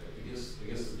 I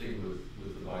guess the thing with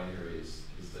the binary is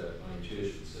that my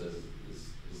intuition says is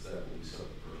that will be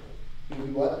self-purple.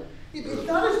 What? It's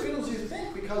not as good as you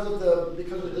think because of the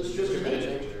distributed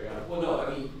nature. Yeah. Well, no, I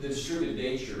mean the distributed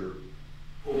nature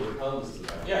overcomes the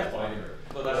fact that it's binary.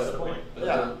 Well, that's the point. But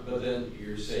then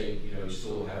you're saying, you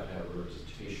still have to have a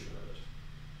representation of it.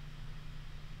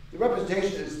 The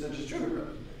representation is the distributed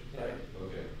representation, right?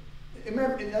 Okay.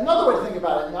 Another way to think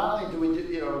about it: not only do we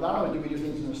do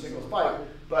things in a single spike,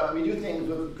 but we do things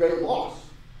with great loss.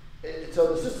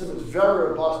 So the system is very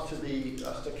robust to the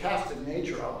stochastic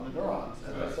nature of the neurons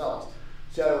and the cells.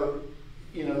 So,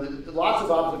 you know, lots of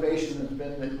observation has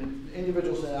been that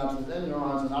individual synapses and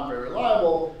neurons are not very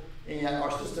reliable, and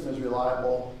our system is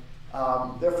reliable.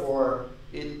 Therefore,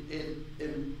 it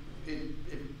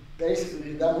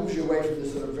basically, that moves you away from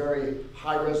this sort of very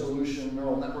high-resolution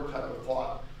neural network type of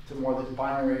thought to more this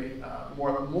binary,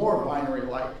 more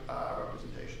binary-like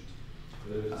representations.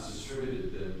 But if it's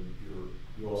distributed, then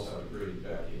you also have to bring it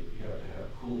back in. You have to have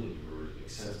pooling in order to make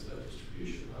sense of that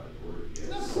distribution, right? Or It's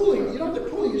not pooling. You don't have to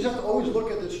pooling. You just have to always look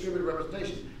at the distributed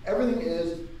representation. Everything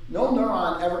is, no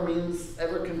neuron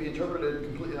ever can be interpreted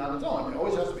completely on its own. It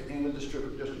always has to be in the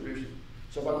distribution.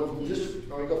 So if I go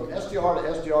from SDR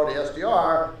to SDR to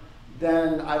SDR,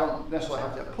 then I don't necessarily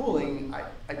have to have pooling.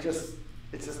 It's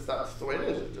just that's the way it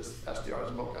is. It's just SDRs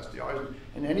and bulk SDRs.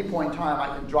 And at any point in time,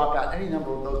 I can drop out any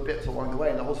number of those bits along the way,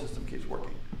 and the whole system keeps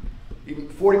working. Even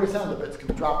 40% of the bits can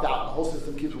be dropped out, and the whole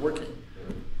system keeps working.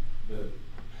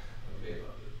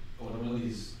 On one of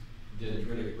these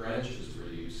dendritic branches where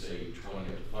you say each one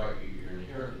you have to fire, you're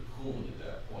inherently cooling at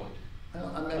that point.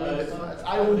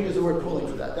 I wouldn't use the word pooling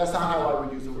for that. That's not how I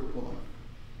would use the word pooling.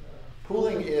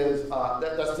 Pooling is,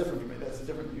 that's different for me. That's a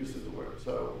different use of the word.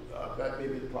 So that may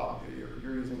be the problem here.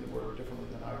 You're using the word differently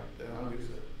than I use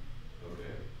it.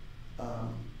 Okay.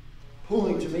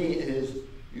 Pooling to me is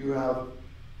you have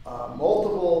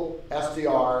multiple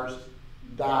SDRs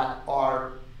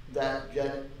that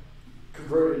get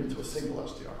converted into a single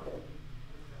SDR.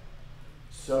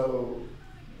 So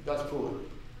that's pooling.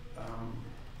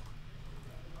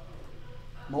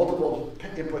 Multiple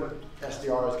input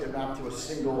SDRs get mapped to a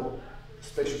single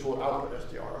spatial pool output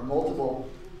SDR, or multiple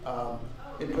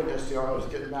input SDRs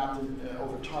get mapped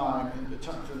over time through the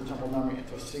temporal memory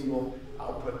into a single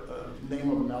output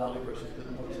name of a melody versus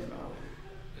the notes of the melody.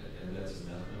 And that's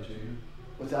anathema to you?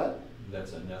 What's that?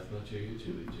 That's anathema to you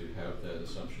to have that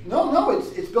assumption? No,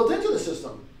 it's built into the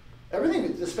system.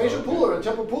 Everything, the spatial pooler and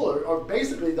temporal pooler are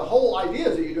basically the whole idea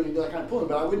is that you're doing that kind of pooling.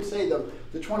 But I wouldn't say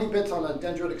the 20 bits on a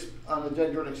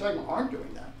dendritic segment aren't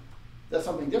doing that. That's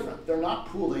something different. They're not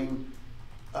pooling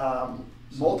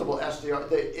multiple SDR.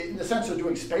 In the sense of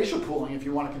doing spatial pooling, if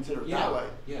you want to consider it that way.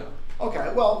 Yeah.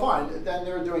 Okay, well, fine. Then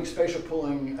they're doing spatial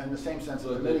pooling in the same sense as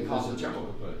the mini There's a column. temporal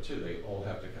component too. They all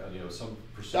have to, some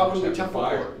That percentage would be have to temporal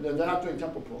fire. pooling. They're not doing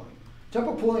temporal pooling.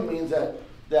 Temporal pooling means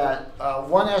that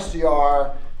one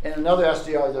SDR and another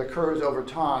SDR that occurs over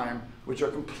time, which are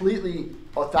completely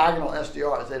orthogonal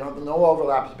SDRs, they don't have no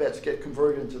overlaps bits, get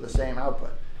converted into the same output.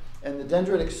 And the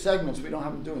dendritic segments, we don't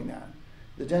have them doing that.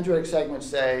 The dendritic segments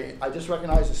say, I just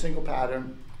recognize a single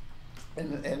pattern,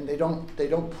 and they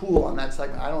don't pool on that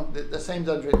segment. The same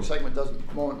dendritic segment doesn't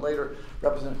a moment later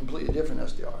represent a completely different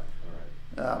SDR.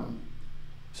 All right.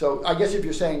 So I guess if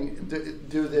you're saying,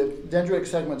 do the dendritic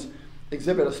segments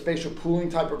exhibit a spatial pooling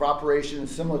type of operation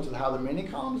similar to how the mini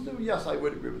columns do? Yes, I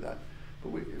would agree with that. But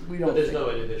we don't. But there's no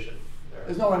inhibition.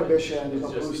 There's no inhibition. There's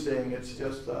It's no just- boosting. It's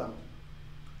just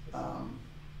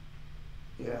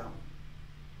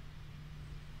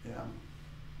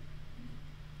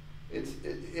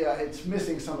It's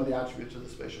missing some of the attributes of the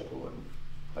spatial pooling.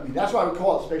 I mean, that's why we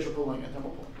call it spatial pooling and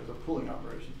temporal pooling, because of pooling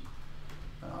operations.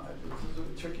 It's a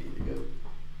bit tricky to get.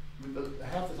 But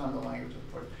half the time the language is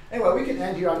important. Anyway, we can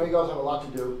end here. I know you guys have a lot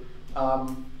to do.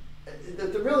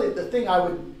 The thing I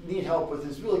would need help with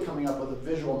is really coming up with a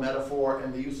visual metaphor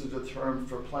and the use of the term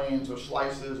for planes or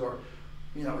slices, or,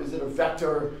 is it a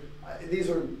vector? This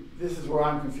is where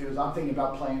I'm confused. I'm thinking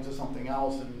about planes or something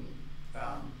else, and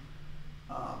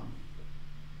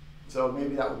so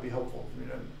maybe that would be helpful for me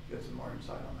to get some more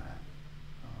insight on that.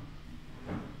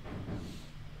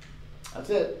 That's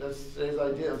it. That's today's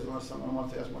ideas, unless someone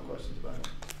wants to ask more questions about it.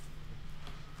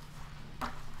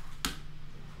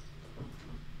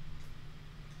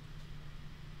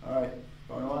 All right,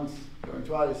 going once, going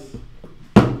twice.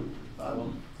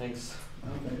 Well, thanks.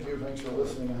 Thank you. Thanks for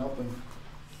listening and helping.